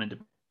who I wanted to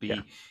be,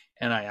 Yeah.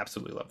 and I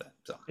absolutely love that.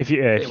 So if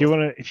you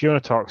want to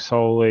talk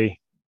solely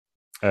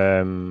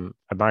a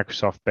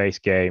Microsoft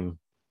based game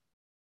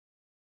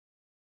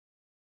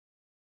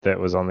that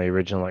was on the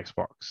original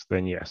Xbox,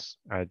 then yes,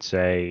 I'd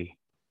say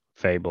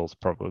Fable's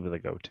probably the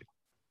go-to.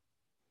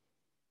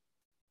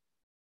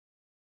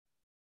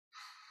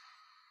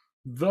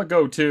 The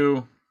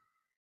go-to.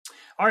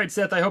 All right,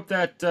 Seth. I hope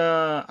that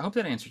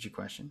answered your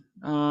question.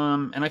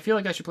 And I feel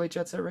like I should play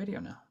Jet Set Radio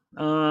now.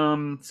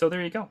 So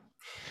there you go.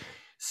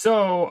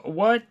 So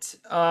what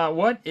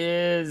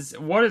is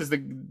the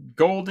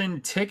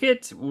golden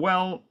ticket?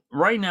 Well,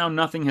 right now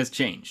nothing has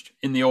changed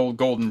in the old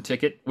golden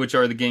ticket, which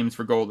are the games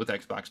for gold with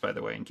Xbox, by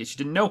the way, in case you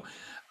didn't know.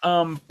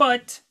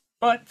 But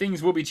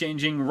things will be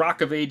changing.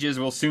 Rock of Ages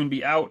will soon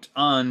be out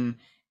on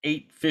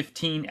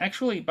 8/15.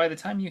 Actually, by the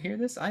time you hear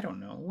this, I don't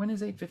know. When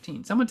is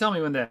 8/15? Someone tell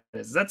me when that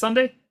is. Is that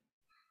Sunday?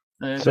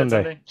 Is that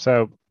Sunday.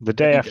 So the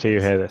day after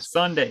you hear this.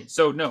 Sunday.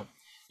 So no.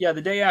 Yeah,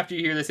 the day after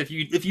you hear this, if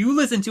you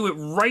listen to it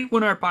right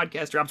when our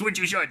podcast drops, which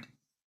you should.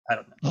 I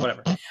don't know.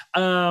 Whatever.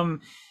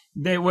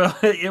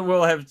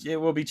 It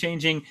will be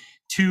changing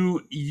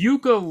to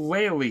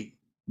Yooka-Laylee,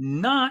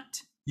 not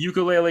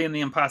Yooka-Laylee in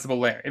the Impossible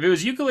Lair. If it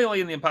was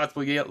Yooka-Laylee in the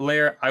Impossible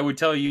Lair, I would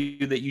tell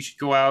you that you should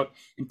go out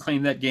and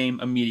claim that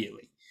game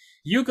immediately.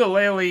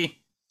 Yooka-Laylee,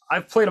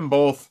 I've played them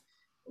both,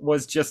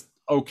 was just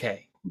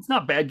okay. It's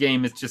not a bad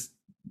game. It's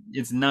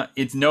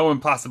no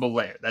Impossible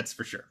Lair, that's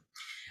for sure.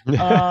 And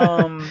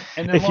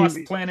then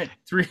Lost Planet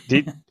 3.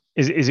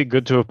 Is it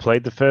good to have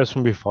played the first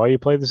one before you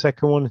played the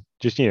second one?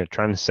 Just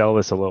trying to sell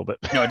this a little bit.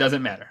 No, it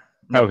doesn't matter.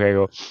 No. Okay,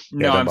 cool.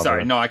 No, I'm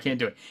sorry. No, I can't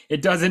do it.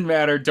 It doesn't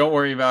matter. Don't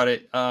worry about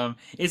it.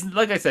 It's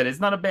like I said, it's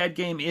not a bad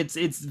game. It's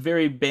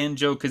very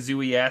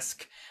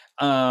Banjo-Kazooie-esque.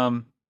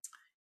 And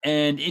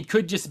it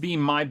could just be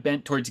my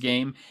bent towards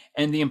game.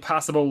 And the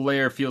Impossible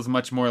Lair feels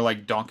much more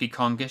like Donkey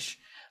Kong-ish,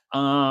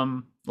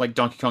 like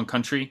Donkey Kong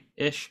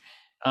Country-ish.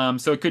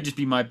 So it could just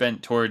be my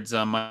bent towards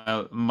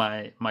my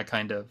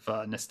kind of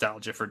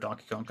nostalgia for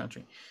Donkey Kong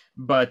Country,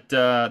 but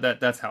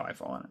that's how I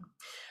fall on it.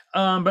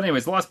 But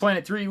anyways, Lost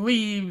Planet 3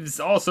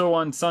 leaves also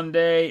on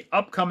Sunday.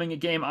 Upcoming, a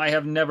game I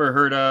have never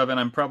heard of, and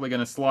I'm probably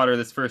going to slaughter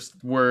this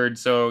first word.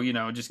 So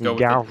just go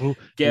with it.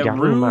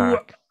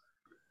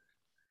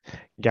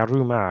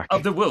 Garumak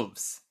of the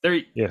Wolves. There.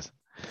 Yes.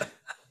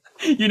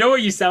 You know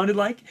what you sounded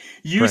like?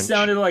 You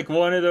sounded like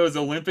one of those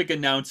Olympic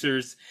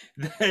announcers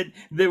that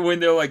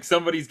when they're like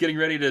somebody's getting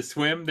ready to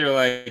swim, they're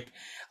like,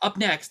 "Up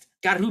next,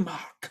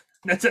 Garumak."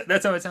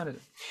 That's how it sounded.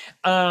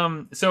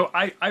 So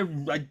I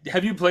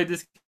have you played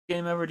this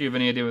game ever? Do you have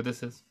any idea what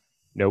this is?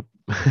 Nope.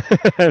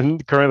 I'm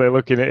currently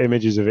looking at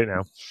images of it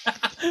now.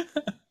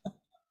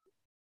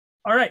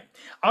 All right,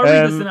 I'll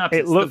read the It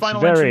synopsis. The looks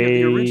final entry of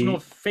the original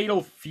very.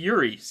 Fatal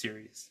Fury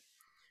series.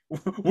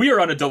 We are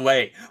on a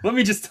delay. Let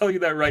me just tell you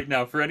that right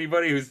now for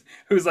anybody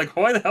who's like,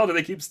 why the hell do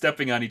they keep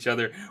stepping on each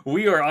other?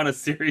 We are on a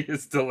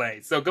serious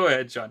delay. So go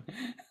ahead, Sean.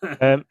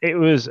 It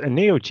was a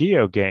Neo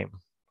Geo game,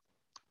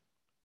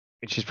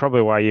 which is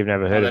probably why you've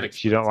never Oh, heard of that it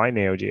because you don't explains like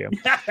Neo Geo.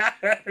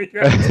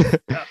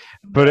 it.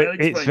 But That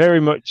it's explains it. very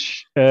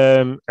much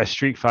a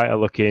Street Fighter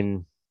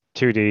looking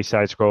 2D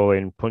side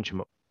scrolling punch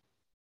 'em up.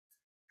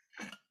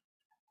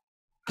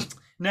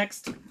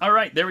 Next. All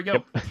right, there we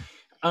go.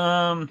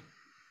 Yep.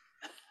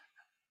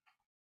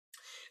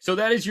 So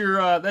that's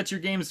your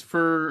games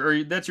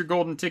or that's your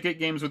golden ticket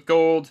games with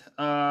gold.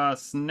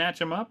 Snatch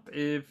them up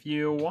if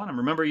you want them.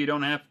 Remember, you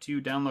don't have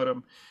to download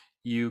them.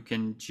 You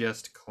can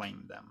just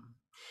claim them.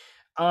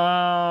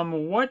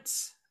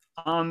 What's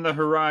on the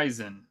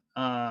horizon?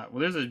 Well,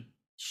 there's a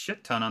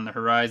shit ton on the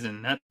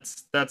horizon.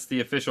 That's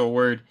the official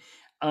word.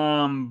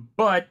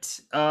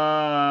 But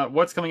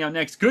what's coming out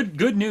next?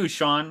 Good news,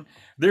 Sean.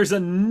 There's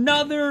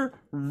another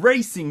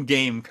racing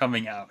game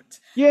coming out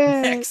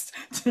Yeah. next.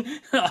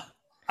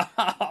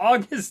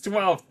 August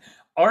 12th,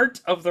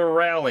 Art of the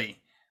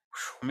Rally.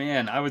 Whew,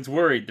 man, I was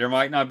worried there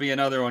might not be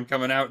another one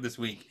coming out this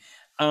week.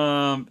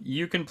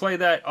 You can play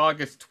that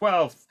August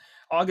 12th.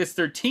 August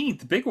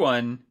 13th, big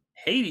one,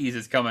 Hades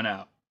is coming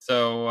out.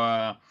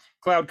 So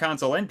cloud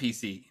console and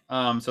PC.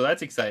 So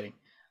that's exciting.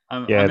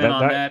 I'm in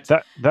on that.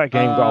 That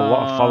game got a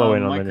lot of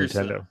following on the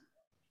Microsoft. Nintendo.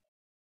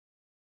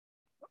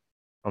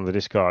 On the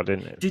Discord,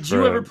 didn't it? Did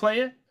you ever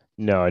play it?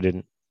 No, I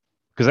didn't.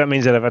 Because that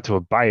means that I've had to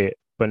buy it.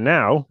 But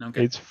now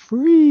Okay. it's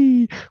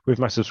free with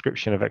my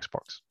subscription of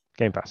Xbox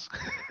Game Pass.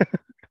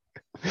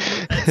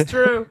 That's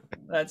true.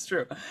 That's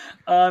true.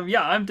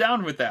 Yeah, I'm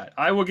down with that.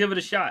 I will give it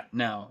a shot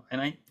now.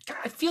 And I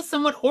feel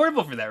somewhat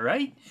horrible for that,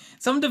 right?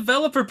 Some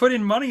developer put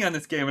in money on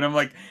this game, and I'm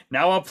like,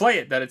 now I'll play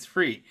it, that it's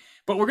free.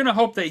 But we're gonna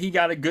hope that he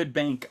got a good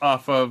bank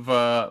off of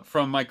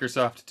from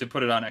Microsoft to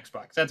put it on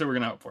Xbox. That's what we're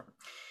gonna hope for.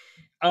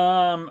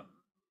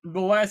 The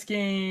last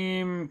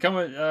game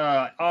coming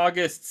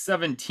August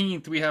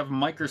 17th, we have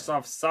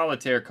Microsoft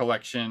Solitaire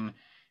Collection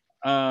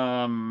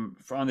on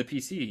the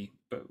PC.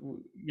 But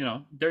you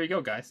know, there you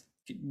go, guys.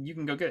 You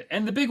can go get it.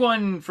 And the big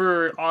one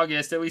for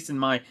August, at least in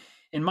my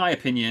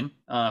opinion,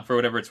 for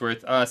whatever it's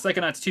worth,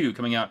 Psychonauts 2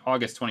 coming out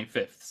August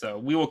 25th. So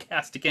we will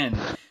cast again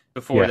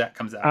before that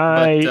comes out.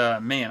 But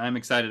man, I'm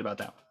excited about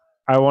that one.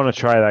 I want to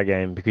try that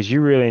game because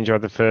you really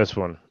enjoyed the first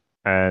one,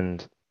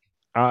 and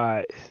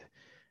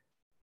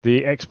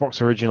the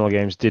Xbox original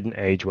games didn't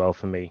age well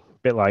for me, a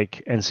bit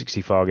like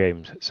N64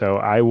 games. So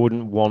I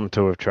wouldn't want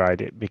to have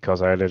tried it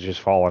because I'd have just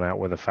fallen out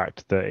with the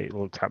fact that it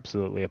looked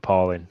absolutely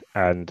appalling,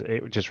 and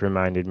it just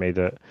reminded me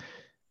that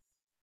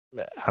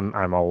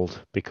I'm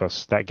old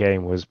because that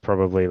game was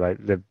probably like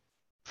the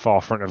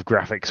forefront of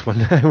graphics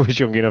when I was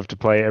young enough to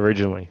play it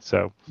originally.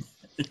 So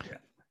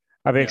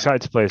I'd be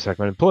excited to play the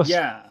second one. Plus,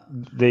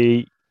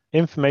 the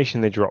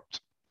information they dropped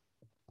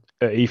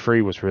at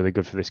E3 was really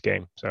good for this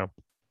game. So.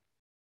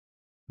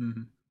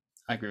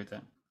 I agree with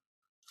that.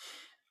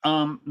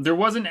 There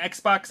was an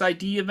Xbox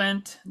ID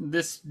event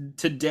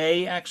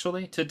today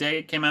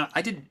it came out.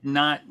 I did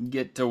not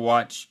get to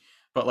watch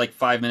but like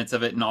 5 minutes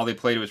of it, and all they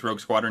played was Rogue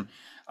Squadron.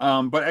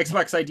 But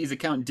Xbox ID's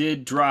account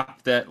did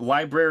drop that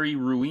Library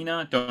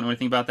Ruina. Don't know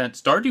anything about that.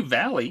 Stardew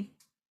Valley.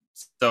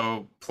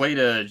 So played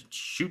a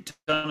shoot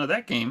ton of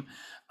that game.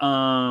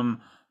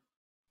 Paparazzi.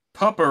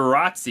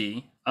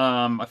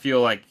 I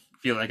feel like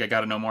I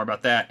got to know more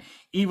about that.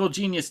 Evil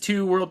Genius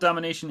 2, World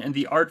Domination, and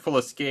The Artful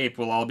Escape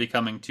will all be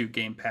coming to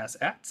Game Pass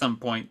at some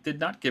point. Did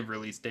not give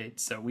release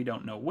dates, so we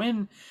don't know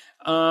when.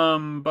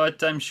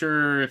 But I'm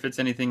sure if it's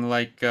anything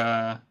like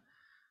what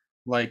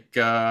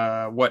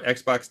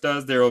Xbox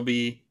does, there will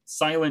be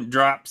silent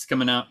drops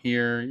coming out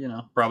here,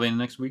 probably in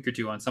the next week or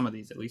two on some of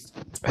these at least.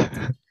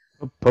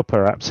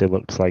 Paparazzi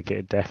looks like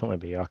it'd definitely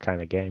be your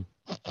kind of game.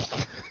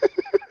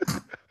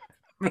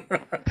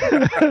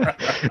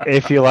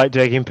 If you like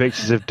taking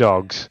pictures of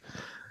dogs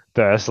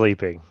that are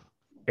sleeping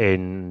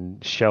in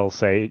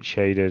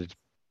shaded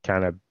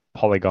kind of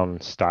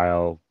polygon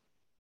style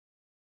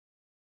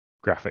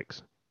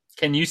graphics.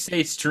 Can you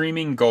say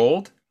streaming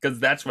gold? Because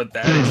that's what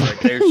that is right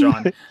there,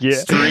 Sean. Yeah,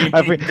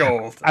 streaming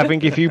gold. I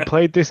think if you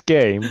played this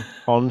game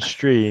on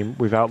stream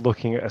without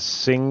looking at a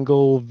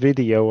single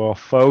video or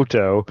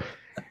photo,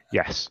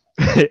 yes,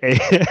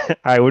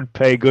 I would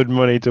pay good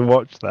money to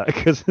watch that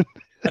because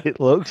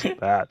it looks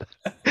bad.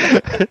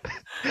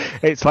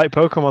 It's like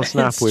Pokemon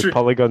Snap with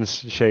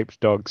polygon-shaped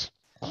dogs.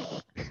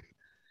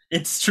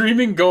 It's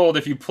streaming gold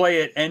if you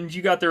play it and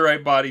you got the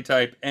right body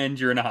type and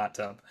you're in a hot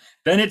tub.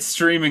 Then it's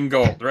streaming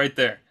gold right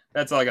there.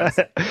 That's all I got to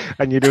say.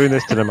 And you're doing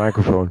this to the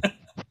microphone.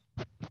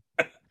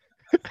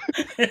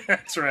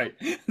 That's right.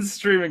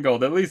 Streaming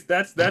gold. At least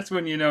that's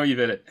when you know you've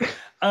hit it.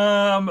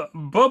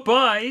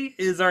 Bye-bye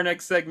is our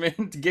next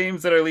segment.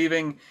 Games that are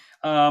leaving.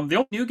 The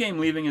only new game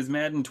leaving is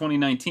Madden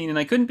 2019, and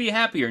I couldn't be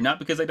happier. Not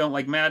because I don't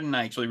like Madden,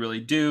 I actually really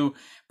do.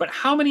 But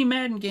how many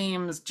Madden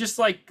games? Just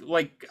like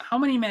how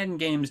many Madden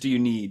games do you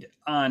need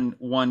on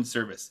one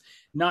service?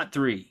 Not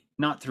three.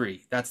 Not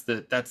three. That's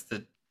the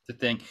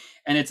thing.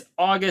 And it's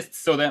August,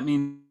 so that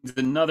means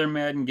another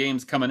Madden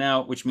game's coming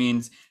out, which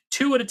means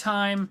two at a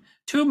time.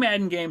 Two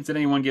Madden games at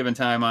any one given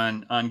time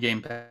on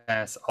Game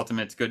Pass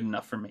Ultimate's good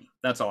enough for me.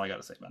 That's all I got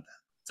to say about that.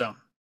 So.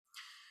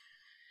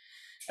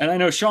 And I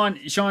know Sean,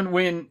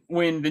 when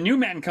the new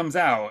Madden comes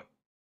out,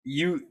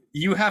 you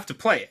have to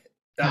play it.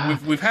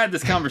 We've had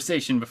this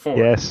conversation before.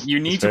 Yes, you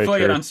need to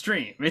play it on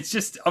stream. It's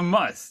just a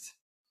must.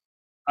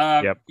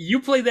 Yep.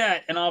 You play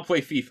that, and I'll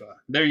play FIFA.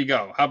 There you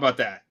go. How about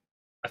that?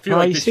 I feel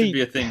like this should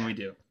be a thing we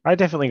do. I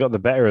definitely got the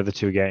better of the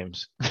two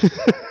games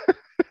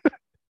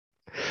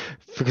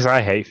because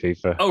I hate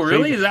FIFA. Oh,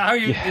 really? FIFA, is that how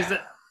you? yeah. Is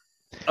that?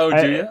 Oh,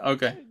 do you?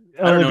 Okay.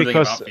 I don't know anything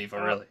about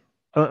FIFA, really.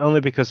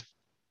 Only because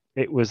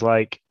it was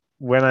like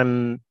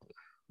when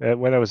I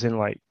was in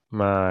like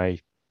my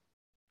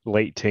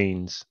late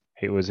teens.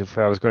 It was if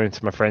I was going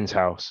to my friend's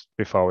house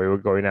before we were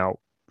going out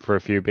for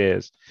a few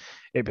beers.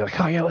 It'd be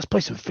like, oh yeah, let's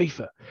play some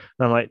FIFA. And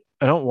I'm like,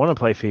 I don't want to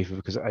play FIFA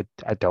because I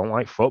don't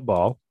like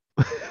football.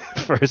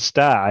 For a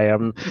start, I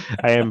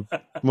am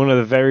one of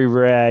the very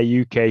rare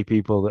UK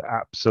people that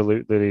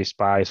absolutely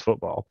despise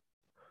football.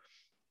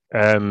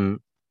 No,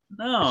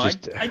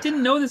 I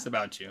didn't know this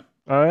about you.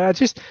 I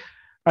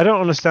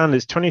don't understand.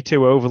 It's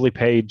 22 overly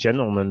paid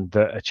gentlemen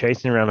that are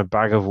chasing around a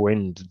bag of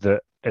wind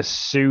that as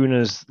soon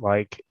as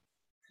like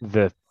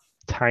the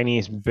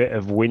tiniest bit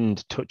of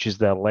wind touches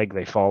their leg,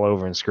 they fall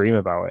over and scream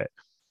about it.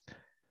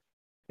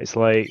 It's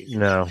like,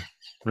 no.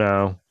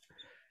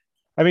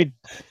 I mean,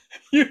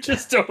 you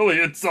just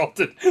totally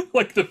insulted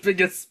like the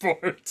biggest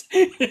sport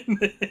in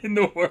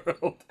the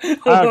world.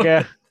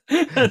 Okay.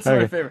 That's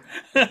my favorite.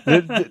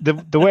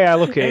 the way I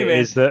look at it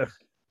is that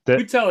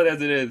you tell it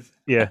as it is.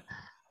 Yeah.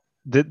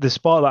 The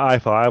sport that I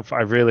follow,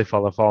 I really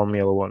follow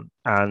Formula One.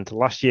 And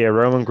last year,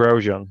 Roman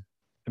Grosjean,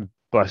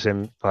 bless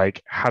him,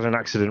 like had an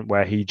accident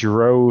where he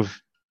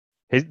drove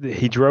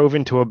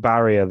into a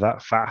barrier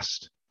that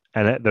fast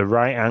and at the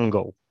right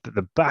angle that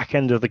the back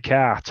end of the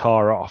car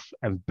tore off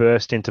and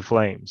burst into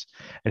flames.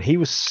 And he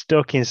was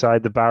stuck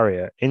inside the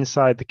barrier,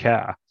 inside the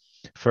car,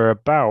 for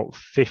about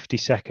 50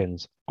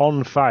 seconds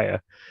on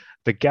fire.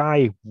 The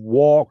guy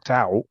walked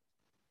out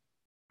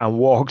and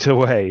walked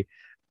away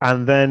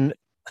and then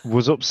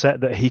was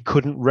upset that he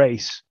couldn't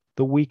race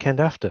the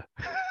weekend after.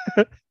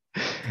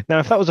 Now,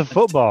 if that was a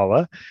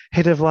footballer,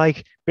 he'd have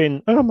like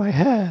been, oh, my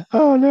hair,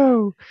 oh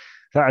no.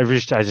 I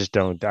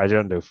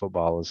don't do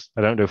footballers.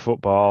 I don't do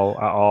football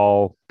at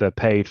all. They're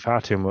paid far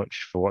too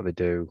much for what they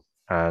do.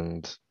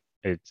 And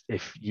it's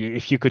if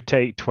you could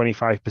take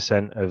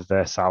 25% of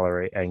their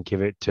salary and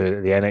give it to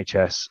the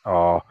NHS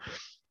or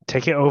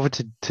take it over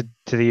to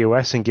the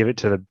US and give it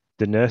to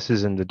the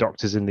nurses and the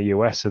doctors in the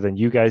US, so then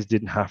you guys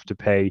didn't have to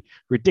pay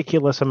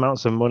ridiculous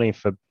amounts of money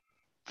for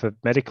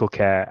medical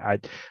care.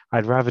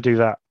 I'd rather do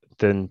that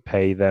than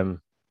pay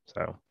them.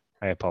 So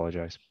I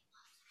apologize.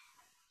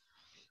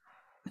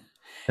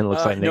 And it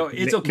looks like Nick, no,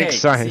 it's okay. Nick's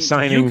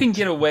signing. You can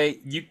get away.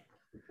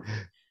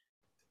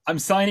 I'm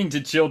signing to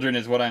children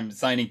is what I'm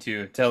signing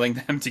to, telling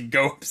them to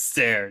go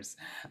upstairs.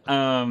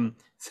 So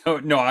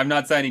no, I'm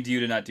not signing to you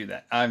to not do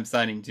that. I'm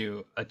signing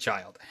to a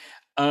child.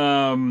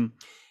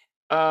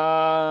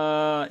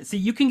 See,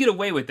 you can get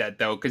away with that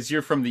though, because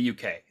you're from the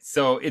UK,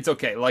 so it's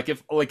okay. Like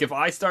if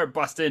I start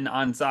busting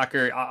on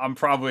soccer, I'm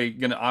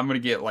gonna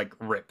get like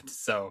ripped.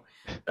 So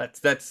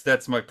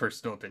that's my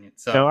personal opinion.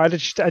 So no, I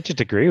just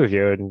agree with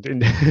you,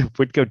 and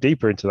we'd go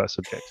deeper into that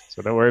subject.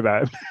 So don't worry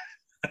about it.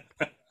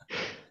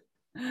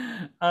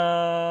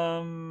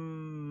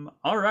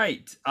 All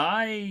right.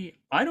 I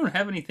don't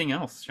have anything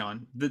else,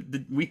 Sean.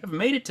 We have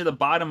made it to the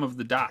bottom of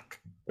the dock.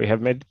 We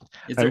have made.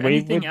 Is there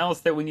anything else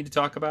that we need to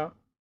talk about?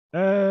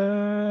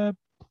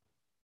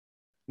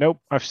 Nope.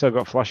 I've still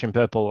got flashing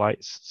purple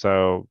lights,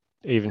 so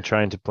even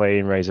trying to play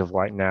in Rays of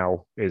Light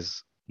now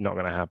is not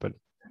going to happen.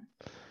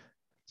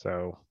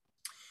 So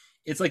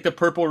it's like the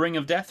purple ring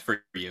of death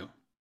for you.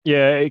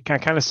 Yeah, it can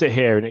kind of sit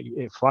here and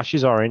it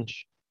flashes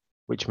orange,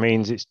 which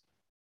means it's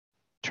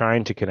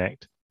trying to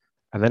connect,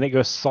 and then it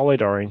goes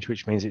solid orange,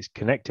 which means it's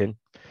connecting,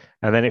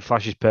 and then it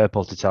flashes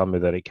purple to tell me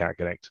that it can't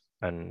connect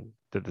and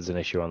that there's an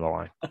issue on the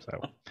line.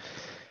 So,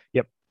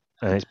 yep.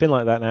 And it's been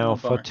like that now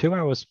for 2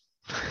 hours.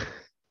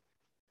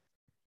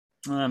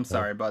 I'm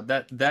sorry, but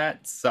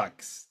that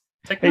sucks.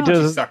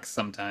 Technology sucks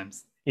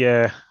sometimes.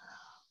 Yeah.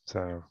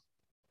 So,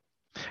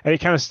 and it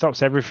kind of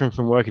stops everything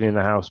from working in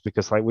the house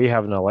because, like, we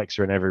have an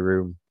Alexa in every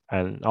room,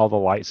 and all the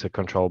lights are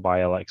controlled by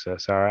Alexa.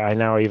 So I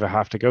now either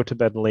have to go to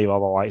bed and leave all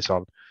the lights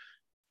on,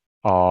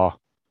 or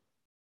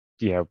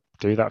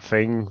do that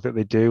thing that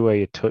they do where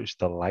you touch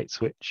the light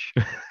switch.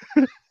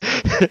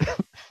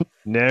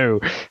 No,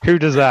 who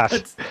does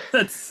that?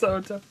 That's so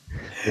tough.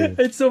 Yeah.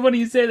 It's so funny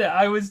you say that.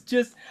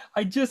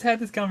 I just had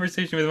this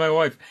conversation with my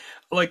wife.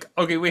 Like,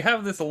 okay, we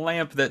have this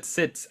lamp that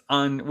sits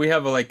on. We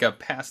have a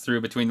pass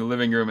through between the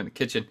living room and the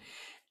kitchen,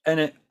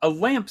 and a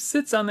lamp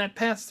sits on that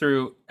pass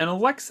through, and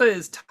Alexa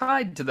is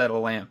tied to that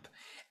lamp.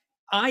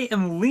 I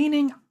am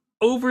leaning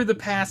over the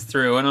pass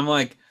through, and I'm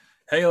like,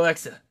 "Hey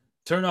Alexa,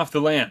 turn off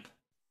the lamp."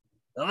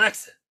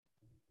 Alexa,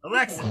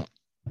 Alexa.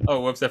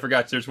 Oh, whoops! I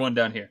forgot. There's one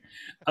down here.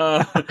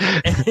 Uh,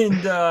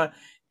 and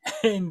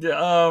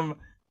and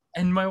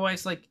and my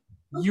wife's like,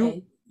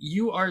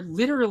 you are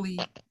literally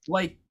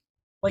like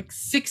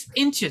 6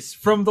 inches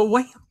from the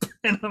lamp,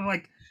 and I'm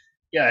like,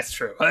 yeah, that's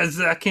true.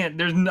 I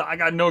can't. I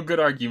got no good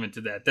argument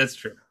to that. That's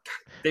true.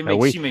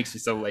 She makes you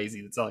so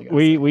lazy. That's all I got.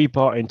 We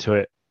bought into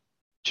it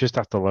just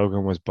after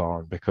Logan was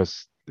born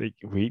because he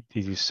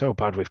was so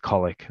bad with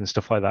colic and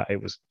stuff like that.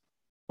 It was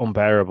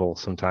unbearable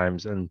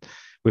sometimes, and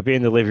we'd be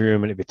in the living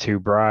room and it'd be too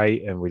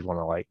bright, and we'd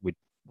want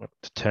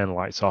to turn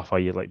lights off, or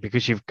you like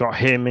because you've got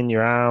him in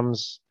your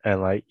arms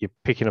and like you're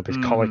picking up his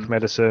colic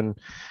medicine,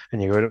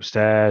 and you're going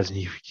upstairs and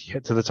you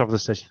get to the top of the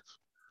stairs.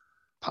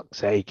 Fuck's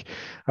sake,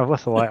 I've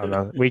left the light on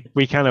now.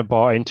 We kind of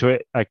bought into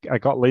it. I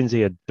got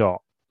Lindsay a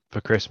dot for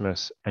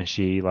Christmas, and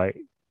she was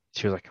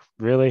like,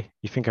 "Really?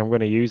 You think I'm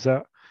going to use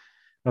that?"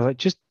 I was like,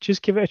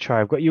 "Just give it a try.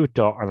 I've got you a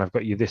dot, and I've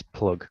got you this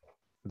plug."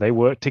 They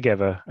worked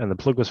together, and the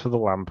plug was for the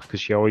lamp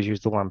because she always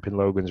used the lamp in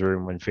Logan's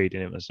room when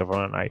feeding him and stuff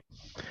on at night.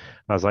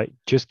 I was like,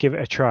 "Just give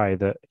it a try.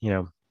 That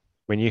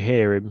when you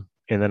hear him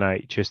in the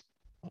night, just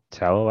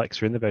tell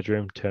Alexa in the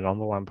bedroom, turn on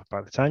the lamp.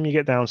 By the time you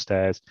get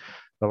downstairs,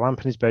 the lamp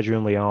in his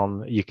bedroom will be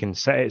on. You can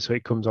set it so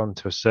it comes on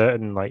to a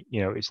certain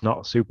it's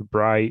not super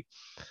bright."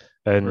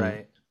 And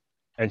right.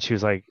 And she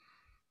was like,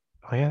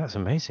 "Oh yeah, that's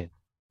amazing.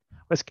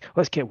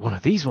 Let's get one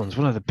of these ones,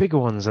 one of the bigger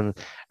ones." And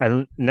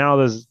now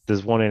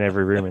there's one in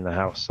every room in the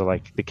house. So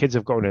like the kids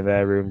have got one in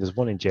their room. There's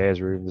one in Jay's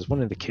room. There's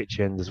one in the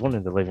kitchen. There's one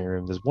in the living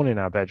room. There's one in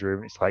our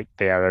bedroom. It's like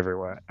they are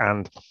everywhere,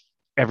 and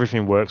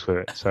everything works with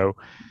it. So.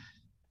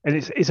 And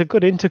it's a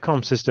good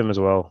intercom system as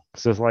well.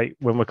 Because it's like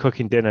when we're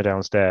cooking dinner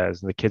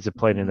downstairs and the kids are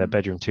playing in their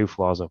bedroom 2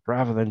 floors up,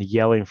 rather than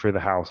yelling through the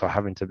house or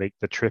having to make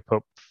the trip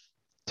up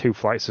 2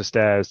 flights of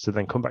stairs to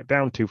then come back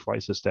down 2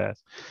 flights of stairs,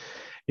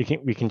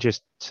 we can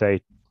just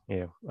say,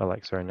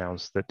 Alexa,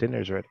 announce that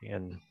dinner's ready,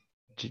 and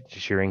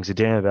she rings a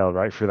dinner bell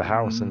right through the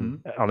house,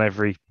 and on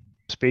every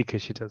speaker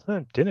she does,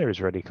 "Oh, dinner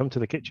is ready. Come to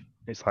the kitchen."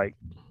 It's like,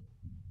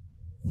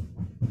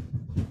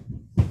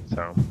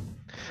 so.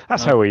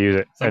 That's how we use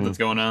it. Something's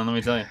going on, let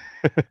me tell you.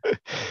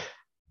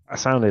 I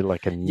sounded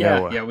like a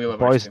Noah. Yeah, we love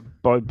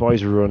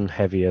boys run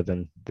heavier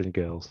than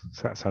girls.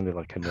 So that sounded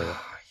like a Noah.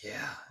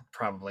 Yeah,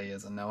 probably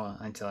is a Noah,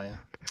 I tell you.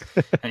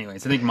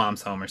 Anyways, I think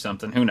mom's home or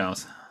something. Who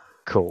knows?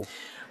 Cool.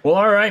 Well,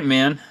 all right,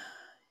 man.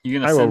 You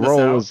gonna send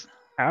us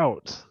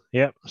out?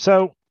 Yep.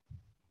 So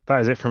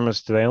that is it from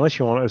us today. Unless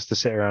you want us to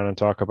sit around and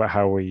talk about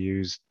how we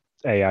use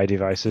AI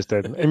devices to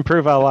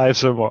improve our lives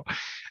somewhat.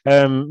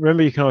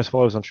 Remember, you can always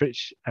follow us on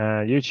Twitch,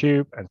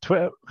 YouTube, and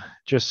Twitter.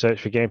 Just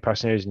search for Game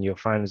Pass News and you'll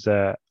find us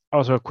there.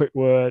 Also, a quick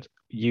word,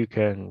 you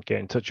can get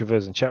in touch with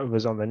us and chat with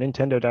us on the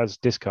Nintendo Dads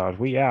Discord.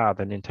 We are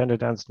the Nintendo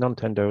Dads,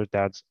 Nintendo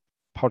Dads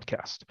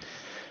podcast.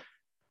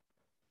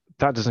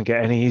 That doesn't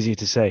get any easier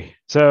to say.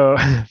 So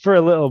for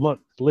a little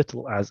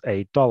as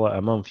 $1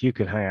 a month, you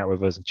can hang out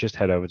with us and just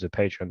head over to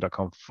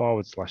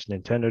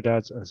patreon.com/Nintendo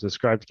Dads and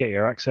subscribe to get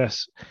your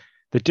access.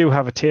 They do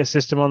have a tier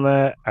system on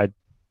there. I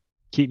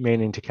keep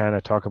meaning to kind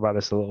of talk about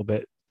this a little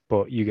bit,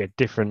 but you get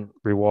different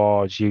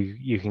rewards.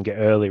 You can get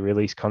early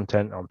release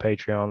content on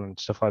Patreon and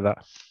stuff like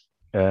that,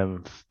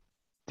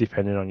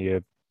 depending on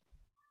your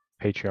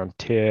Patreon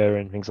tier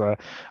and things like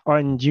that.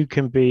 And you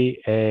can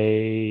be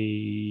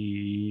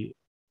a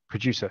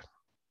producer,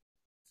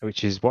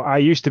 which is what I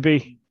used to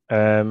be,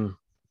 and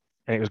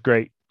it was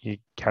great. You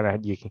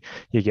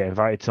get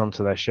invited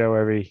onto their show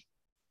every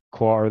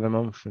quarter of the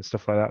month and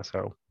stuff like that.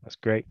 So that's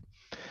great.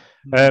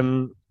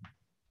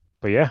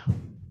 But yeah,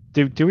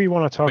 do we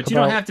want to talk about? But you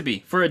don't have to be.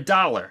 For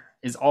 $1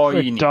 is all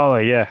you need.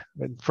 $1, yeah.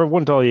 For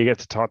 $1, you get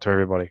to talk to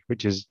everybody,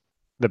 which is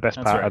the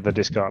best part of the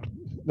Discord.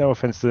 No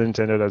offense to the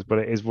Nintendo Dads, but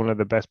it is one of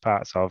the best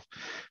parts of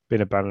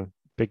being a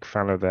big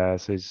fan of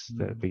theirs is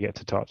that we get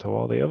to talk to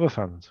all the other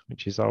fans,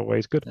 which is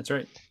always good. That's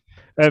right.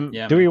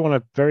 Do we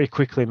want to very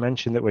quickly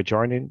mention that we're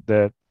joining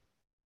them?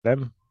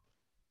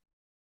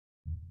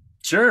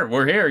 Sure,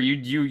 we're here. You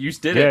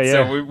did it,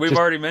 so we've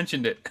already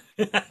mentioned it.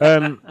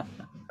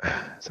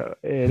 So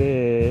it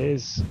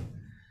is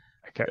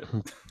okay.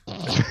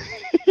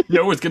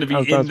 Noah's going to be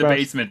in the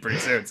basement pretty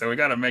soon, so we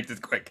got to make this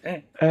quick.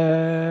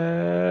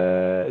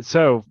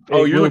 So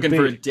you're looking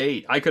for a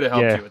date. I could have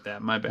helped you with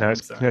that. My bad. No,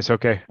 it's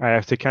okay. I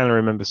have to kind of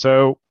remember.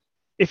 So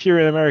if you're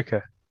in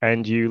America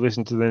and you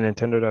listen to the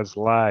Nintendo Dads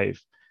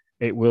live,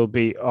 it will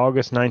be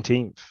August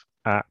 19th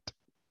at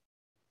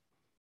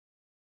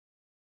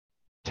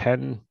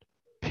 10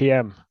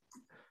 p.m.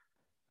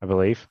 I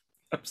believe.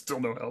 I'm still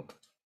no help.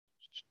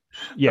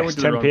 Yes,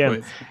 10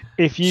 p.m.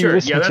 If you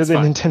listen to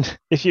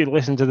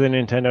the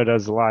Nintendo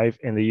Dads live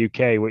in the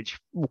UK, which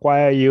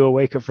why are you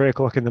awake at 3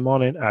 o'clock in the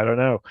morning? I don't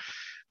know,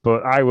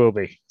 but I will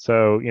be.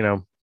 So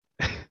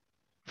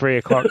 3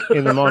 o'clock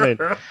in the morning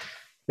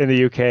in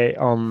the UK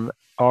on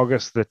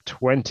August the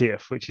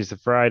 20th, which is a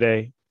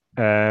Friday.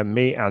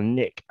 Me and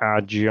Nick are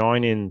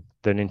joining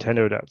the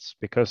Nintendo Dads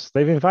because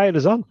they've invited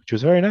us on, which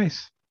was very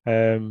nice.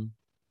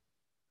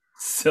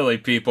 Silly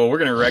people. We're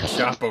going to wreck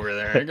shop over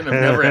there. They're going to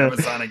never have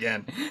us on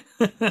again.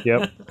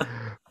 Yep.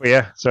 But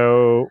yeah,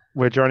 so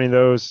we're joining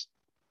those.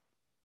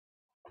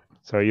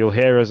 So you'll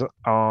hear us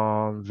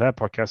on their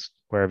podcast,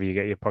 wherever you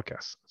get your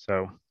podcasts.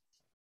 So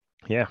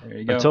yeah, There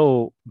you go.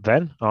 until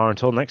then, or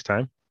until next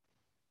time,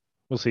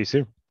 we'll see you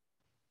soon.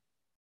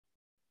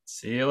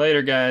 See you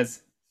later,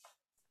 guys.